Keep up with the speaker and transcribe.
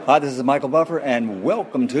Hi, this is Michael Buffer, and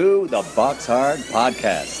welcome to the Box Hard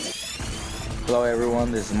Podcast. Hello,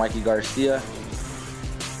 everyone. This is Mikey Garcia.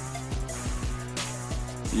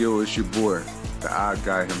 Yo, it's your boy, the odd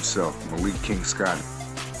guy himself, Malik King Scott.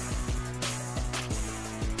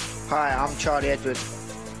 Hi, I'm Charlie Edwards.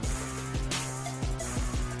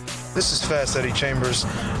 This is Fast Eddie Chambers,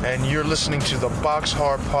 and you're listening to the Box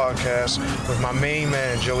Hard Podcast with my main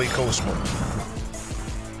man, Joey Coastman.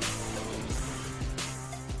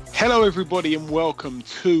 Hello, everybody, and welcome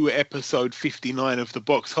to episode 59 of the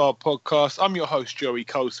Box Hard Podcast. I'm your host, Joey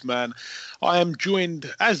Coastman. I am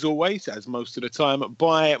joined, as always, as most of the time,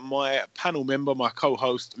 by my panel member, my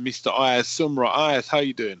co-host, Mr. Ayaz Sumra. Ayaz, how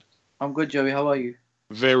you doing? I'm good, Joey. How are you?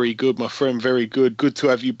 Very good, my friend. Very good. Good to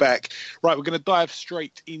have you back. Right, we're going to dive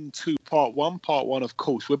straight into part one. Part one, of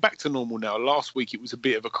course, we're back to normal now. Last week, it was a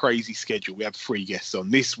bit of a crazy schedule. We had 3 guests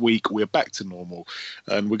on. This week, we're back to normal.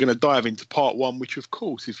 And we're going to dive into part one, which, of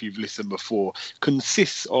course, if you've listened before,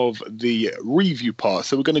 consists of the review part.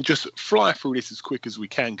 So we're going to just fly through this as quick as we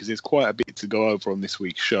can because there's quite a bit to go over on this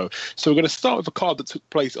week's show. So we're going to start with a card that took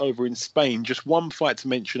place over in Spain. Just one fight to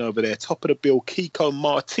mention over there. Top of the bill, Kiko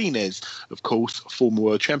Martinez, of course, former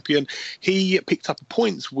world champion. He picked up a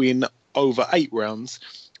points win over 8 rounds.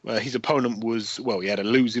 His opponent was, he had a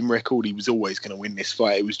losing record. He was always going to win this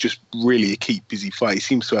fight. It was just really a keep busy fight. He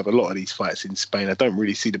seems to have a lot of these fights in Spain. I don't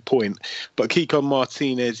really see the point. But Kiko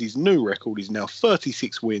Martinez's new record is now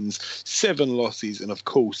 36 wins, 7 losses, and of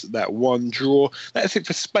course that 1 draw. That's it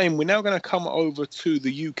for Spain. We're now going to come over to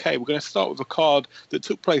the UK. We're going to start with a card that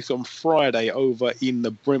took place on Friday over in the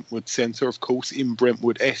Brentwood Centre, of course, in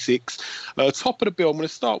Brentwood, Essex. Top of the bill, I'm going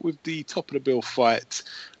to start with the top of the bill fight,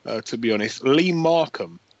 to be honest. Lee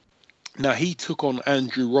Markham. Now, he took on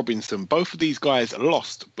Andrew Robinson. Both of these guys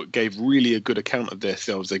lost, but gave really a good account of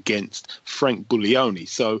themselves against Frank Buglioni.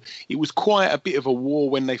 So it was quite a bit of a war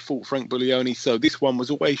when they fought Frank Buglioni. So this one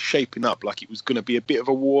was always shaping up like it was going to be a bit of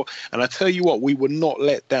a war. And I tell you what, we were not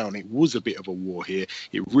let down. It was a bit of a war here.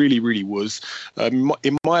 It really, really was.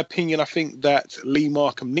 In my opinion, I think that Lee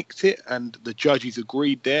Markham nicked it and the judges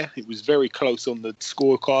agreed there. It was very close on the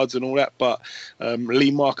scorecards and all that. But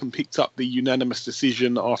Lee Markham picked up the unanimous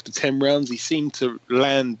decision after 10 rounds. He seemed to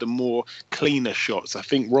land the more cleaner shots. I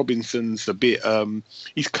think Robinson's a bit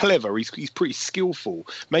he's clever, he's pretty skillful,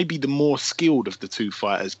 maybe the more skilled of the two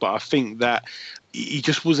fighters, but I think that he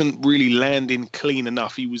just wasn't really landing clean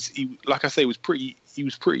enough. He like I say, was pretty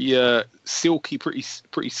silky,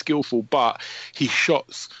 pretty skillful, but his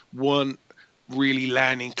shots weren't really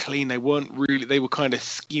landing clean. They were kind of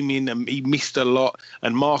skimming, and he missed a lot.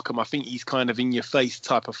 And Markham, I think he's kind of in your face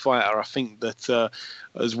type of fighter. I think that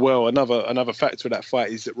as well, another factor of that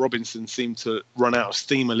fight is that Robinson seemed to run out of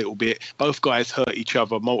steam a little bit. Both guys hurt each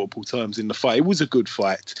other multiple times in the fight. It was a good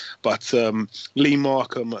fight, but Lee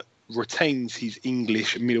Markham retains his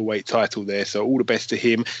English middleweight title there, so all the best to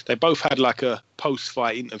him. They both had like a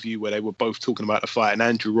post-fight interview where they were both talking about the fight, and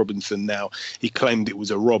Andrew Robinson now, he claimed it was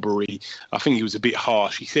a robbery. I think he was a bit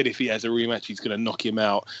harsh. He said if he has a rematch, he's going to knock him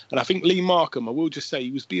out. And I think Lee Markham, I will just say, he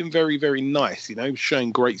was being very, very nice. He was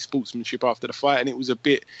showing great sportsmanship after the fight, and it was a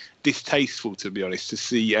bit distasteful, to be honest, to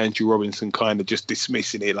see Andrew Robinson kind of just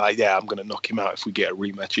dismissing it like, yeah, I'm going to knock him out if we get a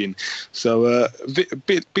rematch in. So a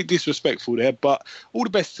bit disrespectful there, but all the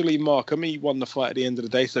best to Lee Markham. He won the fight at the end of the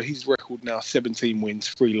day, so his record now 17 wins,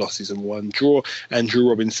 3 losses and 1 draw. Andrew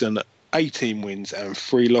Robinson, 18 wins and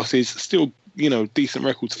 3 losses. Still, decent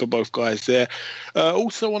records for both guys there.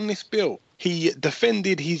 Also on this bill, he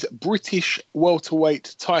defended his British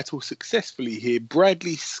welterweight title successfully here.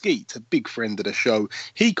 Bradley Skeet, a big friend of the show,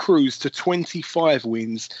 he cruised to 25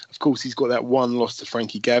 wins. Of course, he's got that 1 loss to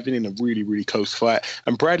Frankie Gavin in a really, really close fight.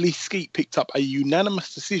 And Bradley Skeet picked up a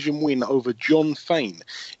unanimous decision win over John Fain.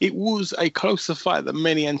 It was a closer fight than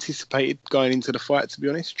many anticipated going into the fight, to be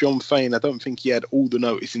honest. John Fain, I don't think he had all the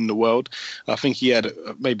notice in the world. I think he had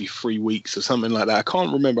maybe 3 weeks or something like that. I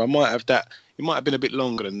can't remember. I might have that. It might have been a bit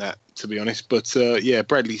longer than that, to be honest. But,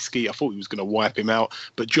 Bradley Skeet, I thought he was going to wipe him out.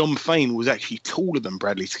 But John Fain was actually taller than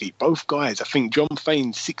Bradley Skeet. Both guys, I think John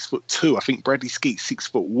Fain's 6'2". I think Bradley Skeet's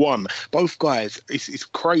 6'1". Both guys, it's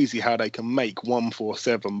crazy how they can make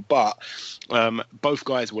 147. But both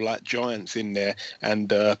guys were like giants in there.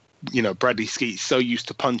 And Bradley Skeet's so used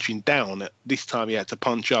to punching down. This time he had to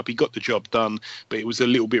punch up. He got the job done, but it was a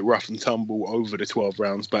little bit rough and tumble over the 12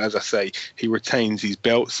 rounds. But as I say, he retains his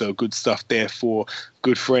belt, so good stuff there for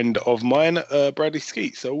good friend of mine, Bradley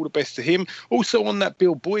Skeet. So all the best to him. Also on that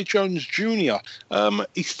bill, Boy Jones Jr.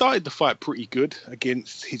 He started the fight pretty good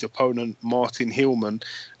against his opponent, Martin Hillman.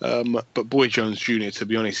 But Boy Jones Jr., to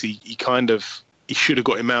be honest, he he should have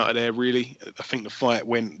got him out of there, really. I think the fight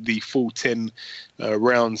went the full 10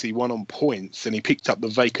 rounds. He won on points, and he picked up the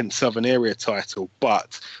vacant Southern Area title.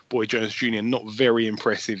 But Boy Jones Jr., not very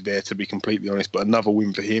impressive there, to be completely honest. But another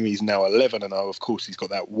win for him. He's now 11-0. Of course, he's got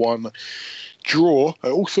that one draw.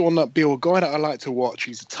 Also on that bill, a guy that I like to watch.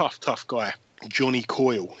 He's a tough guy. Johnny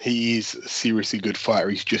Coyle. He is a seriously good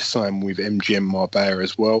fighter. He's just signed with MGM Marbella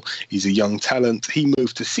as well. He's a young talent. He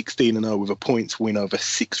moved to 16-0 with a points win over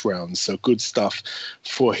 6 rounds. So good stuff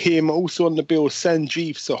for him. Also on the bill,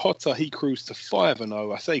 Sanjeev Sahota. He cruised to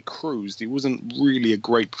 5-0. I say cruised. It wasn't really a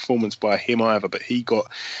great performance by him either, but he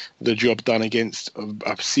got the job done against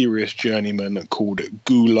a serious journeyman called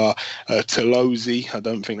Gula Tolosi. I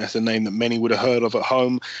don't think that's a name that many would have heard of at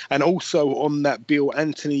home. And also on that bill,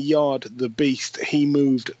 Anthony Yard, the Beast. He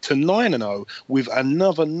moved to 9-0 with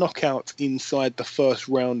another knockout inside the first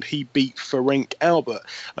round. He beat Ferenc Albert.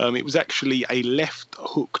 It was actually a left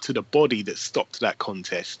hook to the body that stopped that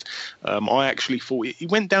contest. I actually thought he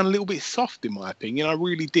went down a little bit soft, in my opinion. I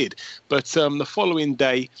really did. But the following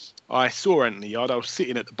day, I saw Anthony Yard. I was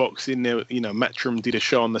sitting at the boxing there. Matchroom did a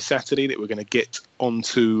show on the Saturday that we're going to get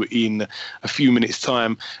onto in a few minutes'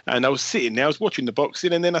 time. And I was sitting there. I was watching the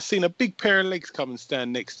boxing, and then I seen a big pair of legs come and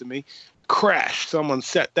stand next to me. Crash. Someone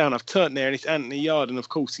sat down. I've turned there, and it's Anthony Yard, and of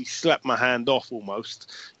course he slapped my hand off almost.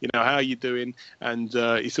 How are you doing? And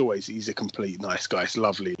he's a complete nice guy. It's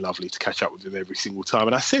lovely to catch up with him every single time.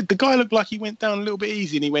 And I said the guy looked like he went down a little bit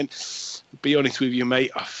easy, and he went, be honest with you,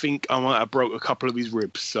 mate, I think I might have broke a couple of his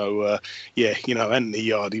ribs. So Anthony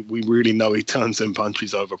Yard, we really know he turns them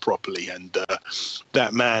punches over properly, and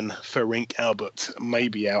that man Ferenc Albert may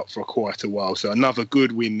be out for quite a while. So another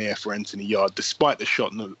good win there for Anthony Yard, despite the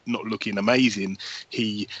shot not looking amazing.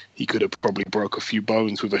 He could have probably broke a few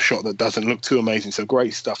bones with a shot that doesn't look too amazing. So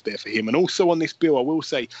great stuff there for him. And also on this bill, I will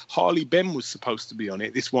say Harley Ben was supposed to be on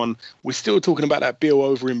it. This one, we're still talking about that bill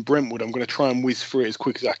over in Brentwood. I'm going to try and whiz through it as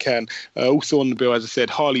quick as I can. Also on the bill, as I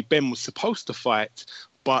said, Harley Ben was supposed to fight,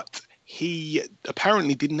 but he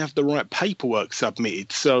apparently didn't have the right paperwork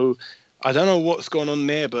submitted. So I don't know what's going on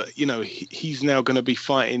there, but he's now going to be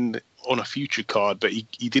fighting on a future card, but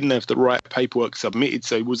he didn't have the right paperwork submitted,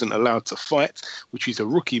 so he wasn't allowed to fight, which is a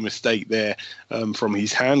rookie mistake there from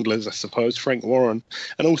his handlers, I suppose, Frank Warren.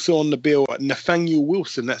 And also on the bill, Nathaniel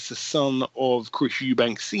Wilson, that's the son of Chris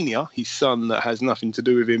Eubanks Sr., his son that has nothing to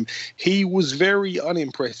do with him. He was very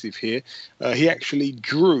unimpressive here. He actually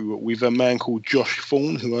drew with a man called Josh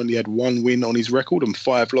Thorne, who only had 1 win on his record and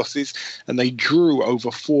 5 losses, and they drew over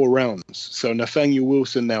 4 rounds. So Nathaniel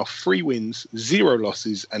Wilson now 3 wins, 0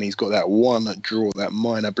 losses, and he's got that 1 draw, that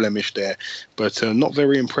minor blemish there, but not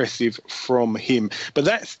very impressive from him. But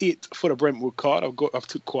that's it for the Brentwood card. I've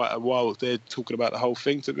took quite a while there talking about the whole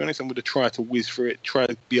thing, to be honest. I'm going to try to whiz through it, try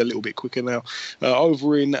to be a little bit quicker now.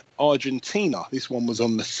 Over in Argentina, this one was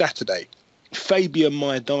on the Saturday. Fabian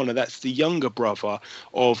Maidana, that's the younger brother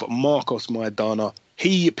of Marcos Maidana.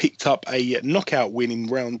 He picked up a knockout win in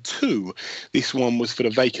round 2. This one was for the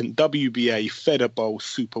vacant WBA Feder Bowl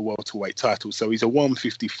Super Welterweight title. So he's a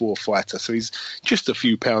 154 fighter. So he's just a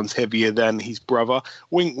few pounds heavier than his brother.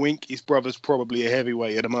 Wink, wink. His brother's probably a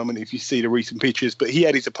heavyweight at the moment if you see the recent pictures. But he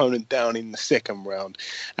had his opponent down in the second round,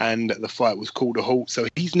 and the fight was called a halt. So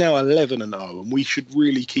he's now 11-0, and we should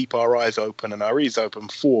really keep our eyes open and our ears open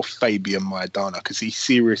for Fabian Maidana, because he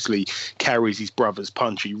seriously carries his brother's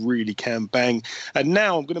punch. He really can bang. And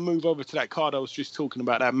now I'm going to move over to that card I was just talking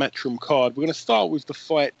about, that Matchroom card. We're going to start with the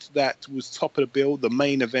fight that was top of the bill, the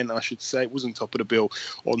main event, I should say. It wasn't top of the bill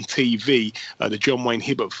on TV. The John Wayne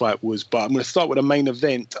Hibbert fight was, but I'm going to start with the main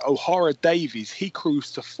event. O'Hara Davies, he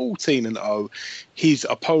cruised to 14-0. His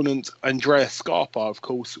opponent, Andrea Scarpa, of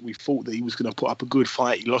course, we thought that he was going to put up a good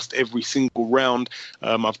fight. He lost every single round.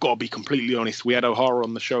 I've got to be completely honest. We had O'Hara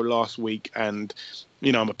on the show last week, and,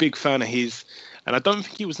 I'm a big fan of his. And I don't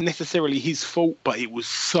think it was necessarily his fault, but it was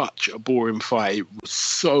such a boring fight. It was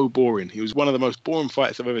so boring. It was one of the most boring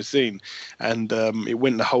fights I've ever seen. And it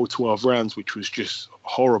went the whole 12 rounds, which was just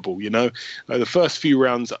horrible, The first few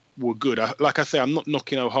rounds were good. Like I say, I'm not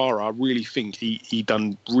knocking O'Hara. I really think he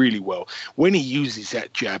done really well. When he uses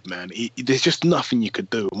that jab, man, there's just nothing you could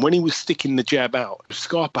do. And when he was sticking the jab out,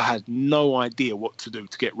 Scarpa had no idea what to do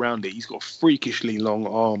to get round it. He's got freakishly long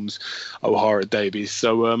arms, O'Hara Davies.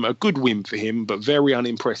 So a good win for him, but very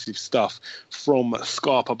unimpressive stuff from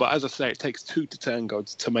Scarpa. But as I say, it takes 2 to tango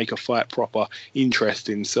to make a fight proper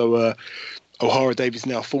interesting. So O'Hara Davies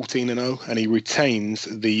now 14-0, and he retains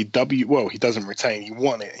the Well, he doesn't retain. He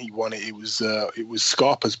won it. It was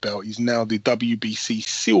Scarpa's belt. He's now the WBC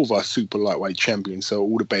Silver Super Lightweight Champion. So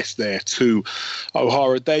all the best there to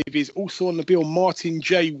O'Hara Davies. Also on the bill, Martin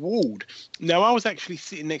J. Ward. Now, I was actually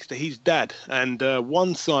sitting next to his dad, and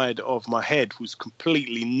one side of my head was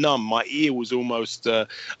completely numb. My ear was almost,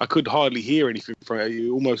 I could hardly hear anything from it. It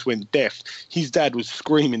almost went deaf. His dad was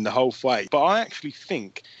screaming the whole fight. But I actually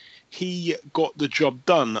think he got the job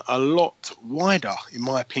done a lot wider, in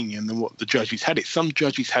my opinion, than what the judges had it. Some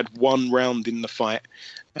judges had one round in the fight,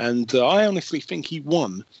 and I honestly think he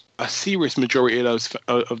won a serious majority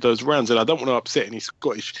of those rounds. And I don't want to upset any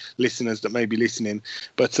Scottish listeners that may be listening,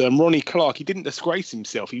 but Ronnie Clark, he didn't disgrace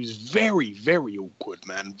himself. He was very, very awkward,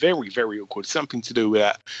 man. Very, very awkward. Something to do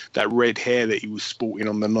with that red hair that he was sporting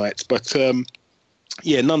on the night. But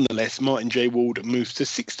yeah, nonetheless, Martin J. Ward moves to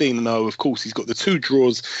 16-0. Of course, he's got the 2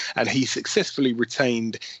 draws, and he successfully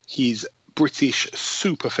retained his British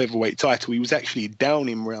super featherweight title. He was actually down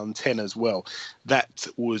in round 10 as well. That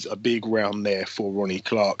was a big round there for Ronnie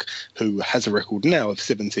Clark, who has a record now of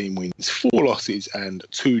 17 wins, 4 losses and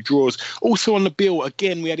 2 draws. Also on the bill,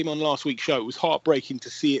 again, we had him on last week's show. It was heartbreaking to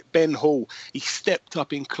see it. Ben Hall, he stepped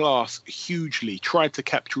up in class hugely, tried to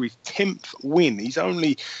capture his 10th win. He's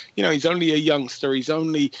only a youngster. He's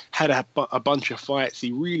only had a bunch of fights.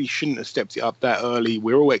 He really shouldn't have stepped it up that early.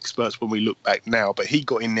 We're all experts when we look back now, but he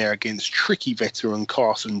got in there against tricky veteran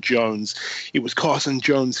Carson Jones. It was Carson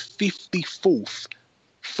Jones' 54th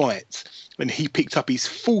fight, and he picked up his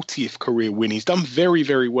 40th career win. He's done very,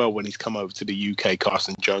 very well when he's come over to the UK,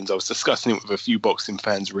 Carson Jones. I was discussing it with a few boxing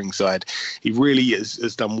fans ringside. He really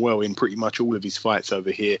has done well in pretty much all of his fights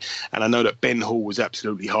over here, and I know that Ben Hall was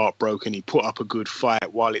absolutely heartbroken. He put up a good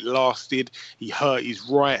fight while it lasted. He hurt his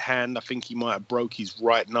right hand. I think he might have broke his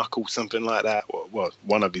right knuckle, something like that. Well,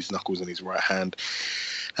 one of his knuckles in his right hand.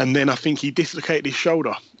 And then I think he dislocated his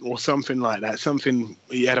shoulder or something like that.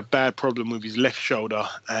 He had a bad problem with his left shoulder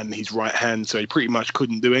and his right hand, so he pretty much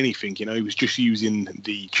couldn't do anything. He was just using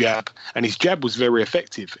the jab, and his jab was very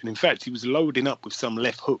effective. And in fact, he was loading up with some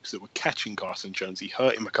left hooks that were catching Carson Jones. He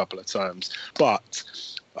hurt him a couple of times, but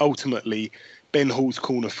ultimately Ben Hall's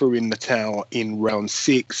corner threw in the towel in round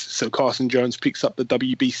 6. So Carson Jones picks up the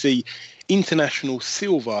WBC International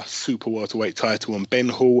Silver Super Welterweight title, and Ben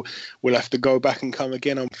Hall will have to go back and come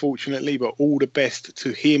again, unfortunately, but all the best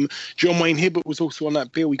to him. John Wayne Hibbert was also on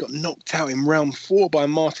that bill. He got knocked out in round 4 by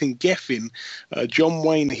Martin Geffen. John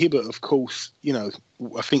Wayne Hibbert, of course,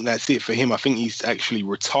 I think that's it for him. I think he's actually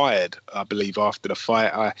retired, I believe, after the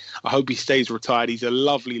fight. I hope he stays retired. He's a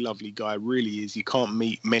lovely, lovely guy, really is. You can't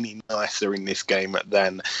meet many nicer in this game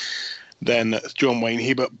than John Wayne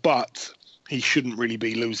Hibbert, but he shouldn't really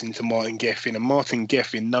be losing to Martin Geffen. And Martin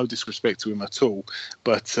Geffen, no disrespect to him at all,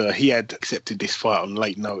 but he had accepted this fight on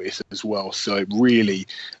late notice as well. So really,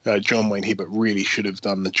 John Wayne Hibbert really should have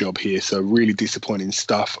done the job here. So really disappointing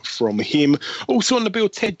stuff from him. Also on the bill,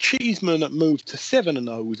 Ted Cheeseman moved to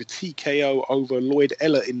 7-0 with a TKO over Lloyd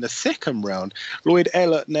Ellert in the second round. Lloyd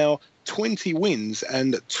Ellert now 20 wins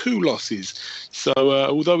and 2 losses. So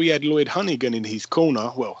although he had Lloyd Honeyghan in his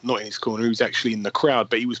corner, well, not in his corner, he was actually in the crowd,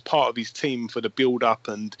 but he was part of his team for the build-up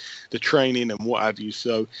and the training and what have you.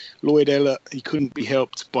 So Lloyd Ellert, he couldn't be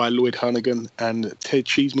helped by Lloyd Honeyghan, and Ted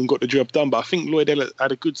Cheeseman got the job done. But I think Lloyd Ellert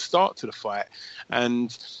had a good start to the fight,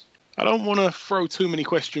 and I don't want to throw too many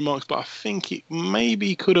question marks, but I think it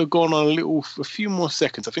maybe could have gone on a few more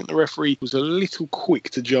seconds. I think the referee was a little quick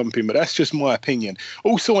to jump in, but that's just my opinion.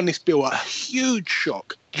 Also on this bill, a huge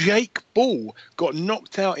shock. Jake Paul got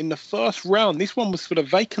knocked out in the first round. This one was for the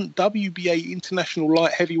vacant WBA International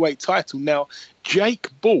Light Heavyweight title. Now, Jake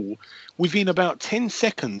Paul, within about 10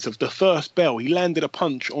 seconds of the first bell, he landed a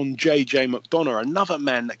punch on JJ McDonough, another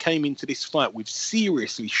man that came into this fight with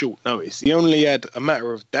seriously short notice. He only had a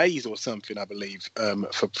matter of days or something, I believe,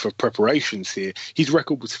 for preparations here. His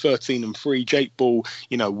record was 13-3. Jake Paul,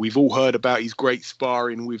 we've all heard about his great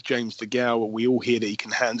sparring with James DeGale. We all hear that he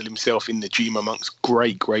can handle himself in the gym amongst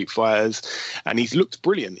great fighters, and he's looked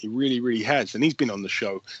brilliant. He really, really has, and he's been on the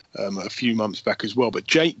show a few months back as well. But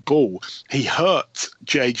Jake Paul, he hurt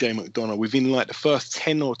JJ McDonough within like the first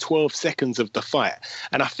 10 or 12 seconds of the fight,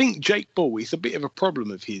 and I think Jake Paul, it's a bit of a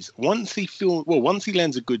problem of his. Once he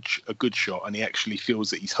lands a good shot and he actually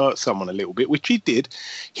feels that he's hurt someone a little bit, which he did,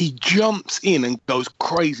 he jumps in and goes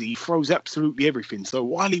crazy. He throws absolutely everything. So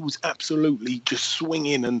while he was absolutely just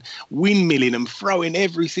swinging and windmilling and throwing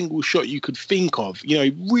every single shot you could think of,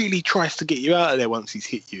 he really tries to get you out of there once he's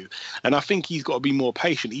hit you. And I think he's got to be more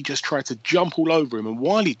patient. He just tried to jump all over him. And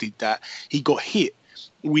while he did that, he got hit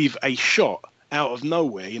with a shot out of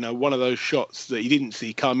nowhere. You know, one of those shots that he didn't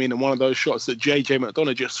see coming, and one of those shots that JJ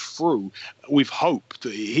McDonough just threw with hope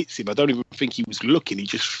that it hits him. I don't even think he was looking. He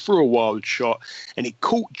just threw a wild shot, and it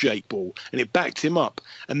caught Jake Paul, and it backed him up.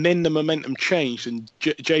 And then the momentum changed, and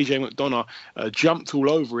JJ McDonough jumped all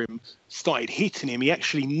over him, started hitting him. He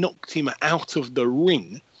actually knocked him out of the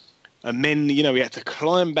ring. And then, you know, he had to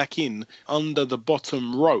climb back in under the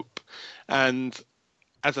bottom rope. And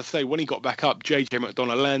as I say, when he got back up, JJ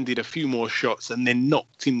McDonough landed a few more shots and then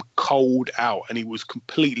knocked him cold out, and he was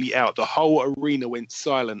completely out. The whole arena went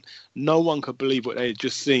silent. No one could believe what they had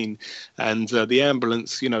just seen. And the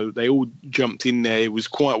ambulance, you know, they all jumped in there. It was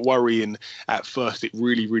quite worrying at first. It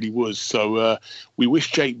really, really was. So we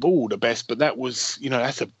wish Jake Paul the best, but that was, you know,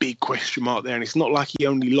 that's a big question mark there. And it's not like he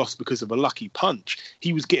only lost because of a lucky punch.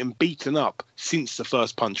 He was getting beaten up since the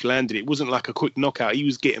first punch landed. It wasn't like a quick knockout. He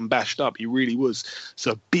was getting bashed up. He really was.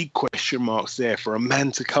 So big question marks there for a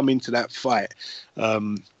man to come into that fight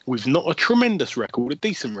with not a tremendous record, a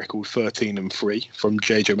decent record, 13-3 from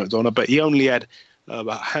JJ McDonough, but he only had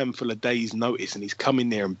about a handful of days' notice, and he's come in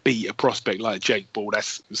there and beat a prospect like Jake Paul.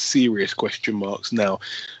 That's serious question marks now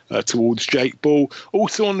towards Jake Paul.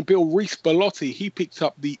 Also on the bill, Reece Bellotti. He picked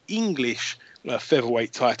up the English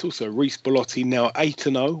featherweight title. So Reece Bellotti now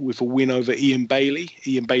 8-0 with a win over Ian Bailey.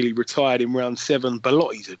 Ian Bailey retired in round 7.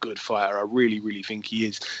 Bellotti's a good fighter. I really, really think he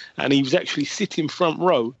is. And he was actually sitting front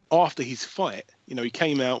row after his fight. You know, he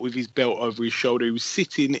came out with his belt over his shoulder. He was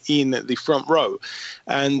sitting in the front row.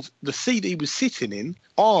 And the seat he was sitting in,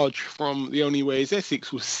 Arj from The Only Way is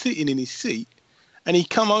Essex was sitting in his seat. And he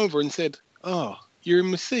come over and said, "Oh, you're in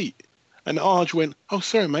my seat." And Arj went, "Oh,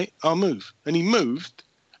 sorry, mate, I'll move." And he moved.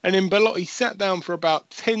 And then Bellotti sat down for about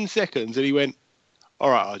 10 seconds and he went, "All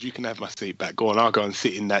right, Arj, you can have my seat back. Go on, I'll go and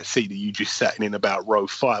sit in that seat that you just sat in about row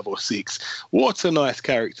 5 or 6. What a nice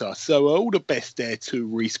character. So all the best there to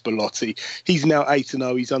Reece Bellotti. He's now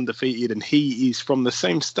 8-0. He's undefeated, and he is from the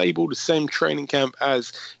same stable, the same training camp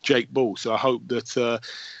as Jake Paul. So I hope that...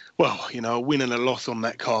 well, you know, a win and a loss on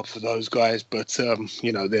that card for those guys, but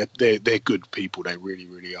you know, they're good people. They really,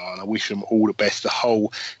 really are, and I wish them all the best. The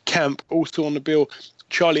whole camp. Also on the bill,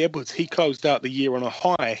 Charlie Edwards, he closed out the year on a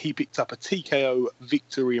high. He picked up a TKO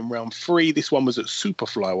victory in round 3. This one was at super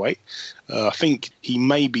flyweight. I think he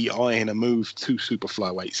may be eyeing a move to super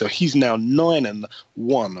flyweight. So he's now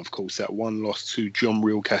 9-1, of course. That one loss to John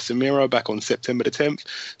Real Casemiro back on September the 10th.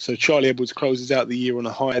 So Charlie Edwards closes out the year on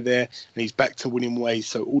a high there, and he's back to winning ways.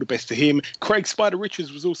 So all the best to him. Craig Spider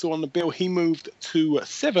Richards was also on the bill. He moved to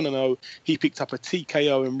 7-0. He picked up a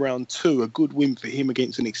TKO in round 2. A good win for him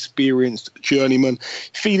against an experienced journeyman.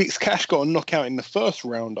 Felix Cash got a knockout in the first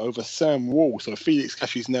round over Sam Wall. So Felix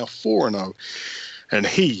Cash is now 4-0. And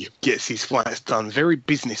he gets his fights done very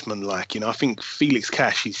businessman-like. You know, I think Felix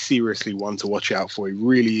Cash is seriously one to watch out for. He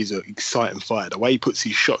really is an exciting fighter. The way he puts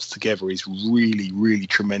his shots together is really, really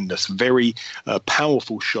tremendous. Very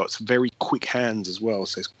powerful shots, very quick hands as well.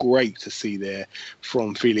 So it's great to see there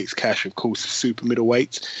from Felix Cash, of course, super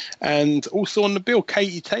middleweight. And also on the bill,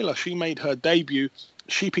 Katie Taylor, she made her debut.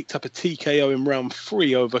 She picked up a TKO in round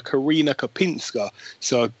 3 over Karina Kopinska.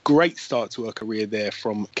 So a great start to her career there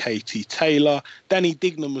from Katie Taylor. Danny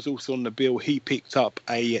Dignam was also on the bill. He picked up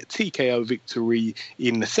a TKO victory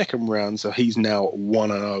in the second round. So he's now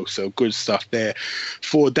 1-0. So good stuff there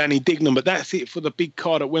for Danny Dignam. But that's it for the big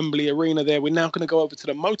card at Wembley Arena there. We're now going to go over to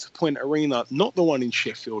the Motorpoint Arena, not the one in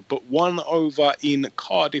Sheffield, but one over in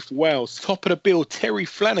Cardiff, Wales. Top of the bill, Terry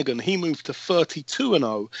Flanagan. He moved to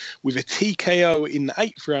 32-0 with a TKO in the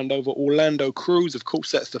 8th round over Orlando Cruz. Of course,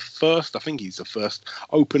 that's the first, I think he's the first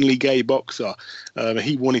openly gay boxer.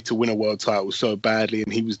 He wanted to win a world title so badly,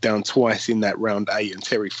 and he was down twice in that round 8, and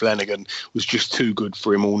Terry Flanagan was just too good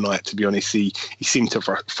for him all night, to be honest. He seemed to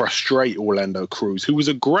frustrate Orlando Cruz, who was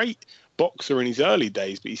a great boxer in his early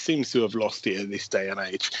days, but he seems to have lost it at this day and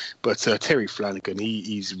age. But Terry Flanagan,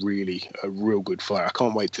 he's really a real good fighter. I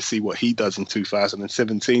can't wait to see what he does in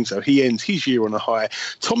 2017. So he ends his year on a high.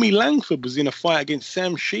 Tommy Langford was in a fight against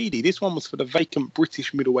Sam Sheedy. This one was for the vacant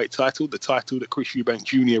British middleweight title, the title that Chris Eubank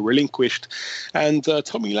Jr. relinquished. And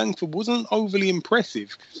Tommy Langford wasn't overly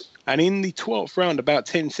impressive. And in the 12th round, about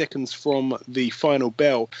 10 seconds from the final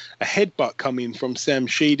bell, a headbutt come in from Sam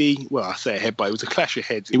Sheedy. Well, I say a headbutt, it was a clash of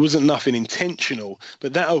heads. It wasn't nothing intentional,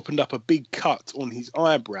 but that opened up a big cut on his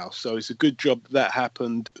eyebrow. So it's a good job that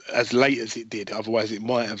happened as late as it did. Otherwise, it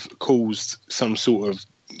might have caused some sort of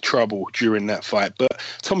trouble during that fight. But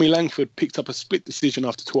Tommy Langford picked up a split decision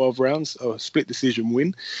after 12 rounds, or a split decision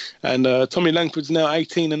win. And Tommy Langford's now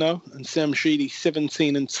 18-0, and Sam Sheedy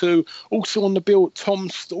 17-2. Also on the bill, Tom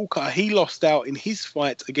Stalker. He lost out in his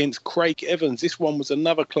fight against Craig Evans. This one was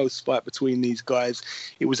another close fight between these guys.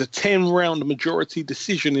 It was a 10-round majority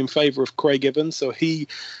decision in favour of Craig Evans, so he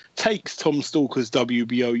takes Tom Stalker's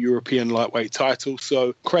WBO European lightweight title.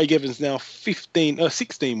 So Craig Evans now 16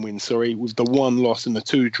 wins, with the 1 loss and the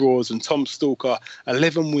 2 draws, and Tom Stalker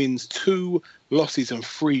 11 wins, 2 losses and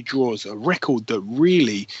 3 draws, a record that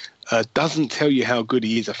really doesn't tell you how good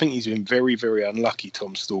he is. I think he's been very, very unlucky,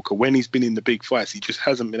 Tom Stalker. When he's been in the big fights, he just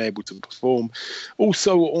hasn't been able to perform.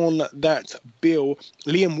 Also on that bill,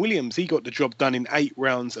 Liam Williams, he got the job done in 8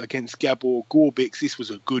 rounds against Gabor Gorbix. This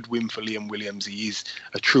was a good win for Liam Williams. He is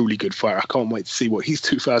a truly good fighter. I can't wait to see what his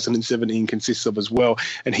 2017 consists of as well.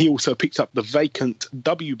 And he also picked up the vacant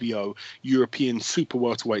WBO European super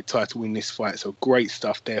welterweight title in this fight. So great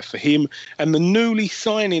stuff there for him. And the newly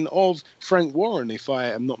signing of Frank Warren, if I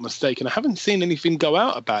am not mistaken. I haven't seen anything go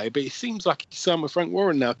out about it, but it seems like he's signed with Frank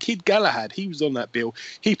Warren now. Kid Galahad, he was on that bill.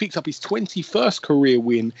 He picked up his 21st career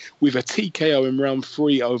win with a TKO in round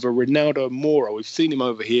 3 over Ronaldo Moro. We've seen him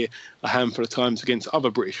over here a handful of times against other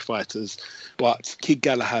British fighters, but Kid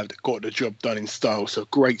Galahad got the job done in style, so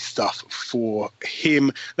great stuff for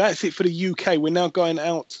him. That's it for the UK. We're now going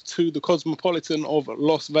out to the Cosmopolitan of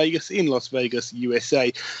Las Vegas, in Las Vegas,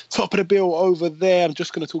 USA. Top of the bill over there, I'm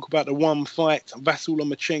just going to talk about the one fight, Vasyl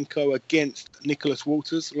Lomachenko against Nicholas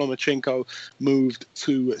Walters. Lomachenko moved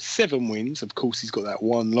to 7 wins. Of course, he's got that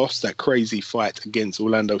 1 loss, that crazy fight against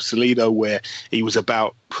Orlando Salido, where he was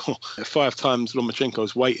about 5 times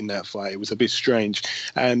Lomachenko's weight in that fight. It was a bit strange.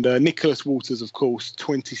 And Nicholas Walters, of course,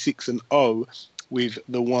 26-0 with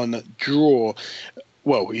the 1 draw.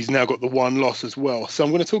 Well, he's now got the 1 loss as well. So I'm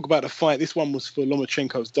going to talk about the fight. This one was for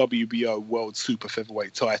Lomachenko's WBO World Super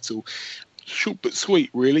Featherweight title. Short but sweet,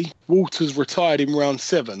 really. Walters retired in round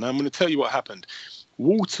 7. I'm going to tell you what happened.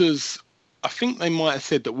 Walters, I think they might have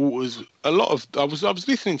said that Walters, I was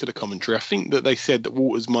listening to the commentary. I think that they said that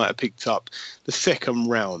Walters might have picked up the 2nd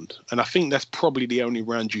round. And I think that's probably the only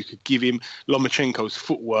round you could give him. Lomachenko's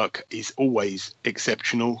footwork is always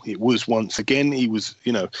exceptional. It was once again. He was,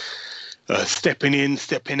 stepping in,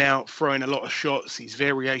 stepping out, throwing a lot of shots. His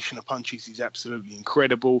variation of punches is absolutely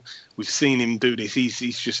incredible. We've seen him do this. He's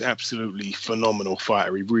just absolutely phenomenal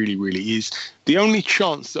fighter. He really, really is. The only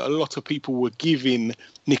chance that a lot of people were giving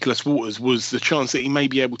Nicholas Walters was the chance that he may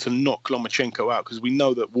be able to knock Lomachenko out, because we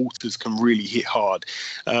know that Walters can really hit hard.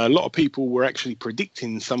 A lot of people were actually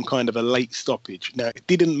predicting some kind of a late stoppage. Now, it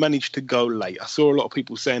didn't manage to go late. I saw a lot of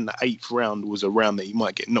people saying the 8th round was a round that he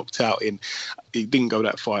might get knocked out in. It didn't go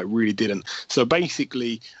that far. It really didn't. So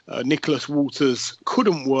basically, Nicholas Walters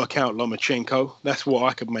couldn't work out Lomachenko. That's what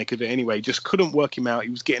I could make of it anyway. He just couldn't work him out.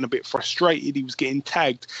 He was getting a bit frustrated. He was getting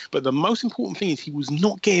tagged. But the most important thing is he was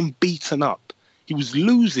not getting beaten up. He was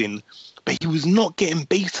losing, but he was not getting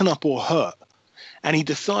beaten up or hurt. And he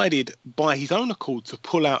decided by his own accord to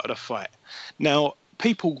pull out of the fight. Now,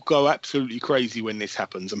 people go absolutely crazy when this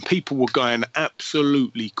happens, and people were going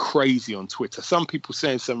absolutely crazy on Twitter. Some people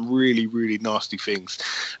saying some really, really nasty things.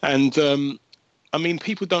 And,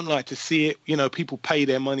 people don't like to see it. People pay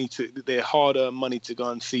their hard-earned money to go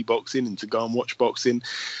and see boxing and to go and watch boxing.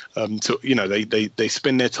 They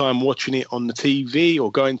spend their time watching it on the TV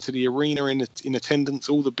or going to the arena in attendance,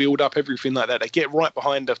 all the build-up, everything like that. They get right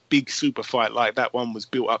behind a big super fight like that one was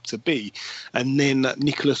built up to be. And then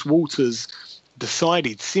Nicholas Walters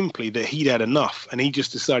decided simply that he'd had enough, and he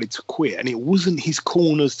just decided to quit. And it wasn't his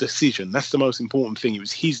corner's decision. That's the most important thing. It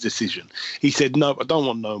was his decision. He said, no, I don't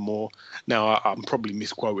want no more. Now, I'm probably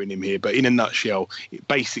misquoting him here, but in a nutshell,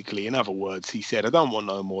 basically, in other words, he said, I don't want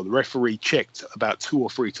no more. The referee checked about 2 or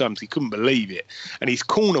 3 times. He couldn't believe it. And his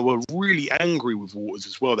corner were really angry with Walters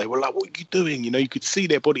as well. They were like, what are you doing? You could see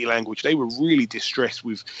their body language. They were really distressed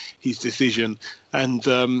with his decision. And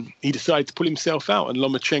he decided to pull himself out. And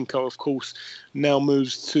Lomachenko, of course, now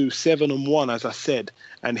moves to 7-1, as I said,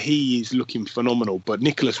 and he is looking phenomenal. But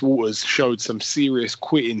Nicholas Walters showed some serious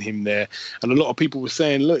quit in him there. And a lot of people were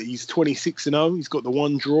saying, look, he's 26-0. He's got the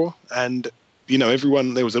 1 draw. And,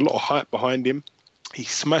 there was a lot of hype behind him. He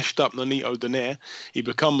smashed up Nonito Donaire. He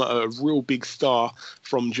become a real big star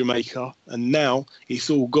from Jamaica. And now it's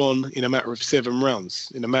all gone in a matter of 7 rounds,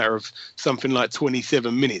 in a matter of something like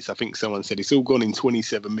 27 minutes. I think someone said it's all gone in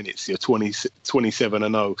 27 minutes. Your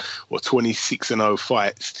 27-0 or 26-0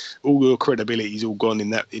 fights. All your credibility is all gone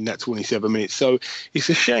in that 27 minutes. So it's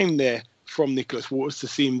a shame there from Nicholas Waters to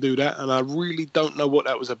see him do that, and I really don't know what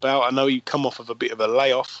that was about. I know he'd come off of a bit of a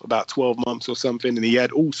layoff, about 12 months or something, and he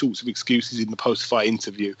had all sorts of excuses in the post-fight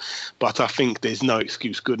interview, but I think there's no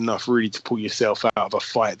excuse good enough really to pull yourself out of a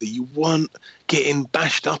fight that you weren't getting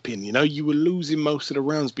bashed up in. You know, you were losing most of the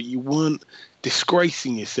rounds, but you weren't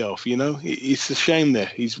disgracing yourself. You know, it's a shame there.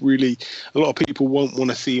 He's really, a lot of people won't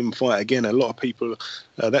want to see him fight again. A lot of people,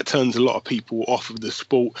 that turns a lot of people off of the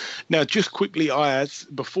sport. Now, just quickly, Ayaz,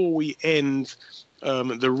 before we end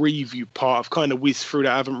the review part, I've kind of whizzed through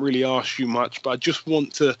that. I haven't really asked you much, but I just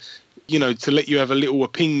want to, to let you have a little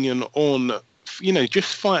opinion on,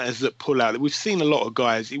 just fighters that pull out. We've seen a lot of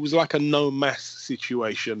guys. It was like a no-mass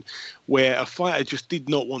situation where a fighter just did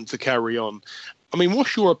not want to carry on. I mean,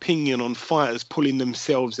 what's your opinion on fighters pulling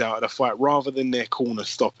themselves out of the fight rather than their corner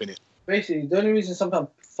stopping it? Basically, the only reason sometimes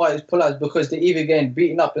fighters pull out is because they're either getting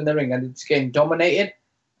beaten up in the ring and it's getting dominated,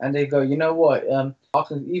 and they go, you know what, I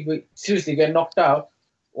can either seriously get knocked out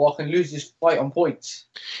or I can lose this fight on points.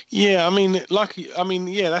 Yeah,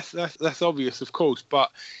 that's obvious, of course,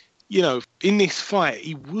 but in this fight,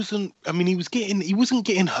 he wasn't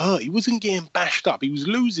getting hurt. He wasn't getting bashed up. He was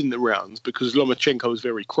losing the rounds because Lomachenko was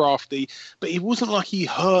very crafty, but it wasn't like he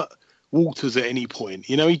hurt Waters at any point.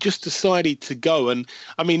 He just decided to go. And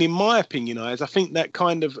I mean, in my opinion, I think that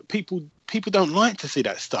kind of people don't like to see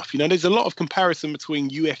that stuff. There's a lot of comparison between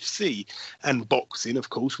UFC and boxing. Of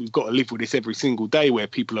course, we've got to live with this every single day where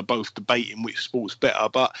people are both debating which sport's better.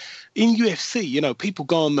 But in UFC, people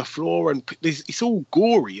go on the floor and it's all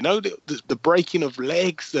gory, the breaking of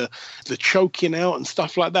legs, the choking out and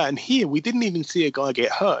stuff like that. And here we didn't even see a guy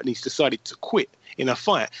get hurt and he's decided to quit in a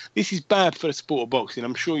fight. This is bad for the sport of boxing.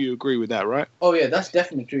 I'm sure you agree with that, right? Oh, yeah, that's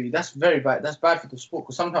definitely true. That's very bad. That's bad for the sport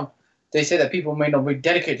because sometimes they say that people may not be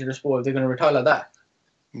dedicated to the sport if they're going to retire like that.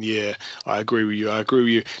 Yeah, I agree with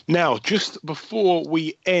you. Now, just before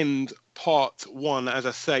we end part one, as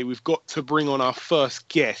I say, we've got to bring on our first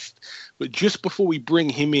guest. But just before we bring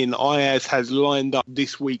him in, Ayaz has lined up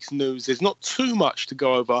this week's news. There's not too much to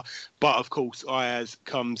go over, but of course, Ayaz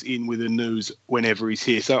comes in with the news whenever he's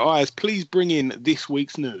here. So, Ayaz, please bring in this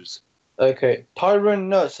week's news. Okay. Tyrone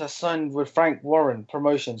Nurse has signed with Frank Warren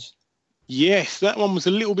Promotions. Yes, that one was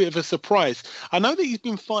a little bit of a surprise. I know that he's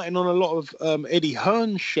been fighting on a lot of Eddie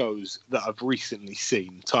Hearn shows that I've recently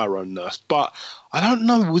seen, Tyrone Nurse, but I don't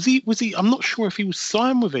know, was he? I'm not sure if he was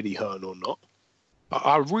signed with Eddie Hearn or not.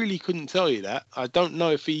 I really couldn't tell you that. I don't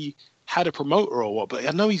know if he had a promoter or what, but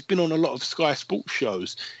I know he's been on a lot of Sky Sports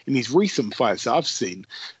shows in his recent fights that I've seen.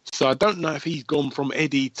 So I don't know if he's gone from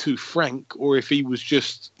Eddie to Frank or if he was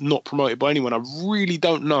just not promoted by anyone. I really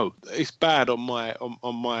don't know. It's bad on my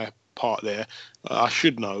part there. I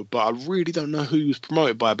should know, but I really don't know who he was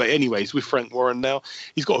promoted by. But anyways, with Frank Warren now,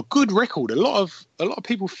 he's got a good record. A lot of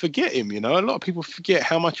people forget him, A lot of people forget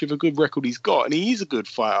how much of a good record he's got, and he is a good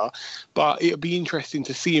fighter. But it'll be interesting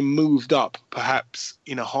to see him moved up, perhaps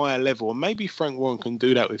in a higher level, and maybe Frank Warren can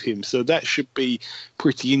do that with him. So that should be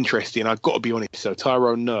pretty interesting. I've got to be honest. So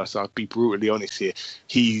Tyrone Nurse, I'll be brutally honest here.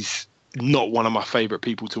 He's not one of my favourite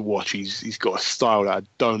people to watch. He's got a style that I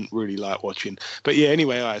don't really like watching. But yeah,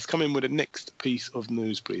 anyway, let's come in with the next piece of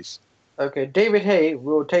news, please. Okay, David Haye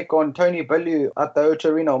will take on Tony Bellew at the O2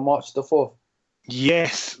 Arena on March the 4th.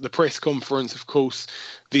 Yes, the press conference, of course,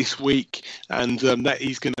 this week, and that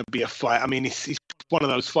is going to be a fight. I mean, it's one of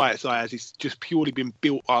those fights it's just purely been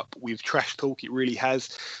built up with trash talk. It really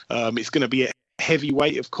has. It's going to be a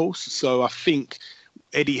heavyweight, of course, so I think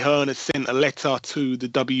Eddie Hearn has sent a letter to the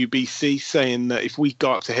WBC saying that if we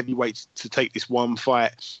go up to heavyweight to take this one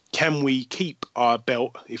fight, can we keep our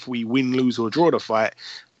belt if we win, lose or draw the fight?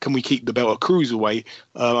 Can we keep the belt at cruiserweight?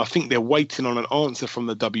 I think they're waiting on an answer from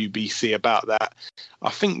the WBC about that. I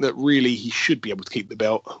think that really he should be able to keep the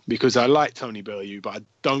belt because I like Tony Bellew, but I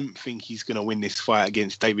don't think he's going to win this fight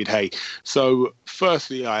against David Haye. So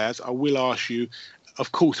firstly, I will ask you,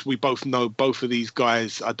 of course, we both know both of these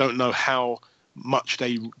guys. I don't know how much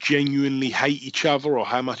they genuinely hate each other or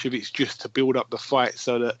how much of it's just to build up the fight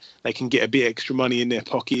so that they can get a bit extra money in their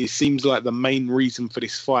pocket. It seems like the main reason for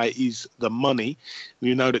this fight is the money.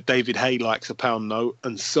 You know that David Haye likes a pound note,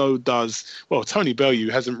 and so does, well, Tony Bellew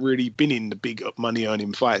hasn't really been in the big money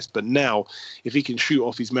earning fights, but now if he can shoot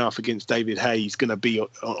off his mouth against David Haye, he's going to be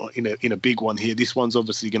in a big one here. This one's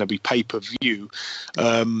obviously going to be pay-per-view.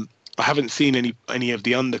 I haven't seen any of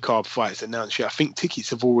the undercard fights announced yet. I think tickets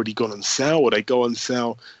have already gone on sale, or they go on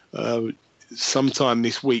sale sometime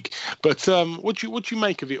this week. But what do you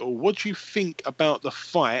make of it all? What do you think about the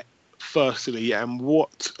fight, firstly, and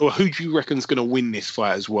who do you reckon is going to win this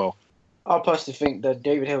fight as well? I personally think that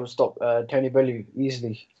David Hay will stop Tony Bellew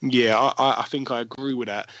easily. Yeah, I think I agree with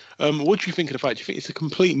that. What do you think of the fight? Do you think it's a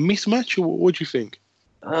complete mismatch, or what do you think?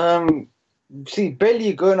 See,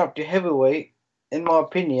 Bellew going up to heavyweight, in my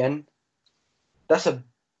opinion, that's a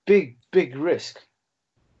big risk.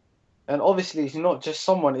 And obviously, it's not just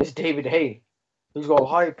someone, it's David Hay, who's got a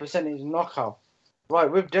high percentage knockout.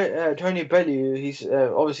 Right, with Tony Bellew, he's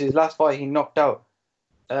obviously his last fight, he knocked out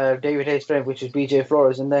David Hay's friend, which was BJ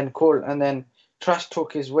Flores, and then trash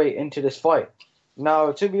talk his way into this fight.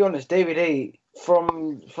 Now, to be honest, David Hay,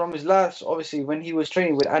 from his last, obviously, when he was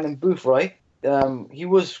training with Adam Booth, right, he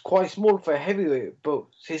was quite small for a heavyweight, but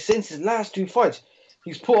since his last 2 fights,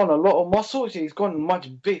 he's put on a lot of muscle, so he's gone much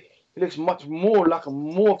big. He looks much more like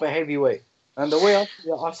more of a heavyweight. And the way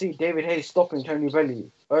I see David Hay stopping Tony Bellew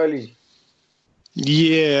early.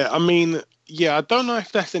 Yeah, I mean, I don't know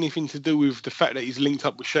if that's anything to do with the fact that he's linked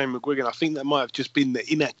up with Shane McGuigan. I think that might have just been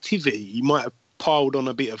the inactivity. He might have piled on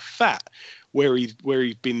a bit of fat where he's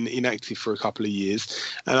been inactive for a couple of years.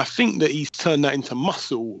 And I think that he's turned that into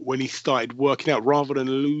muscle when he started working out rather than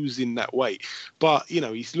losing that weight. But,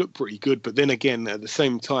 he's looked pretty good. But then again, at the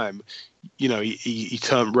same time, he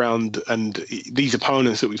turned round, and these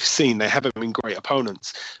opponents that we've seen, they haven't been great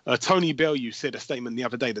opponents. Tony Bellew said a statement the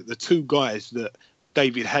other day that the 2 guys that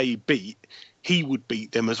David Hay beat, he would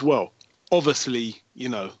beat them as well. Obviously,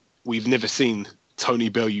 we've never seen Tony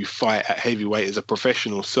Bellew fight at heavyweight as a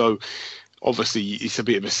professional, so obviously it's a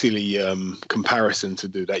bit of a silly comparison to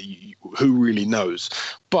do that. Who really knows?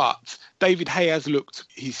 But David Hay has looked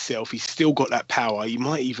himself. He's still got that power. He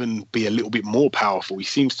might even be a little bit more powerful. He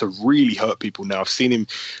seems to really hurt people now. I've seen him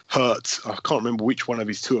hurt. I can't remember which one of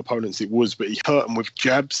his 2 opponents it was, but he hurt them with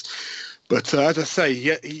jabs. But as I say,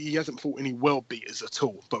 he hasn't fought any world beaters at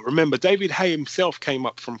all. But remember, David Hay himself came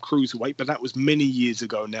up from cruiserweight, but that was many years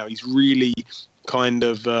ago now. He's really kind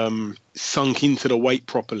of sunk into the weight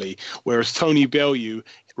properly. Whereas Tony Bellew,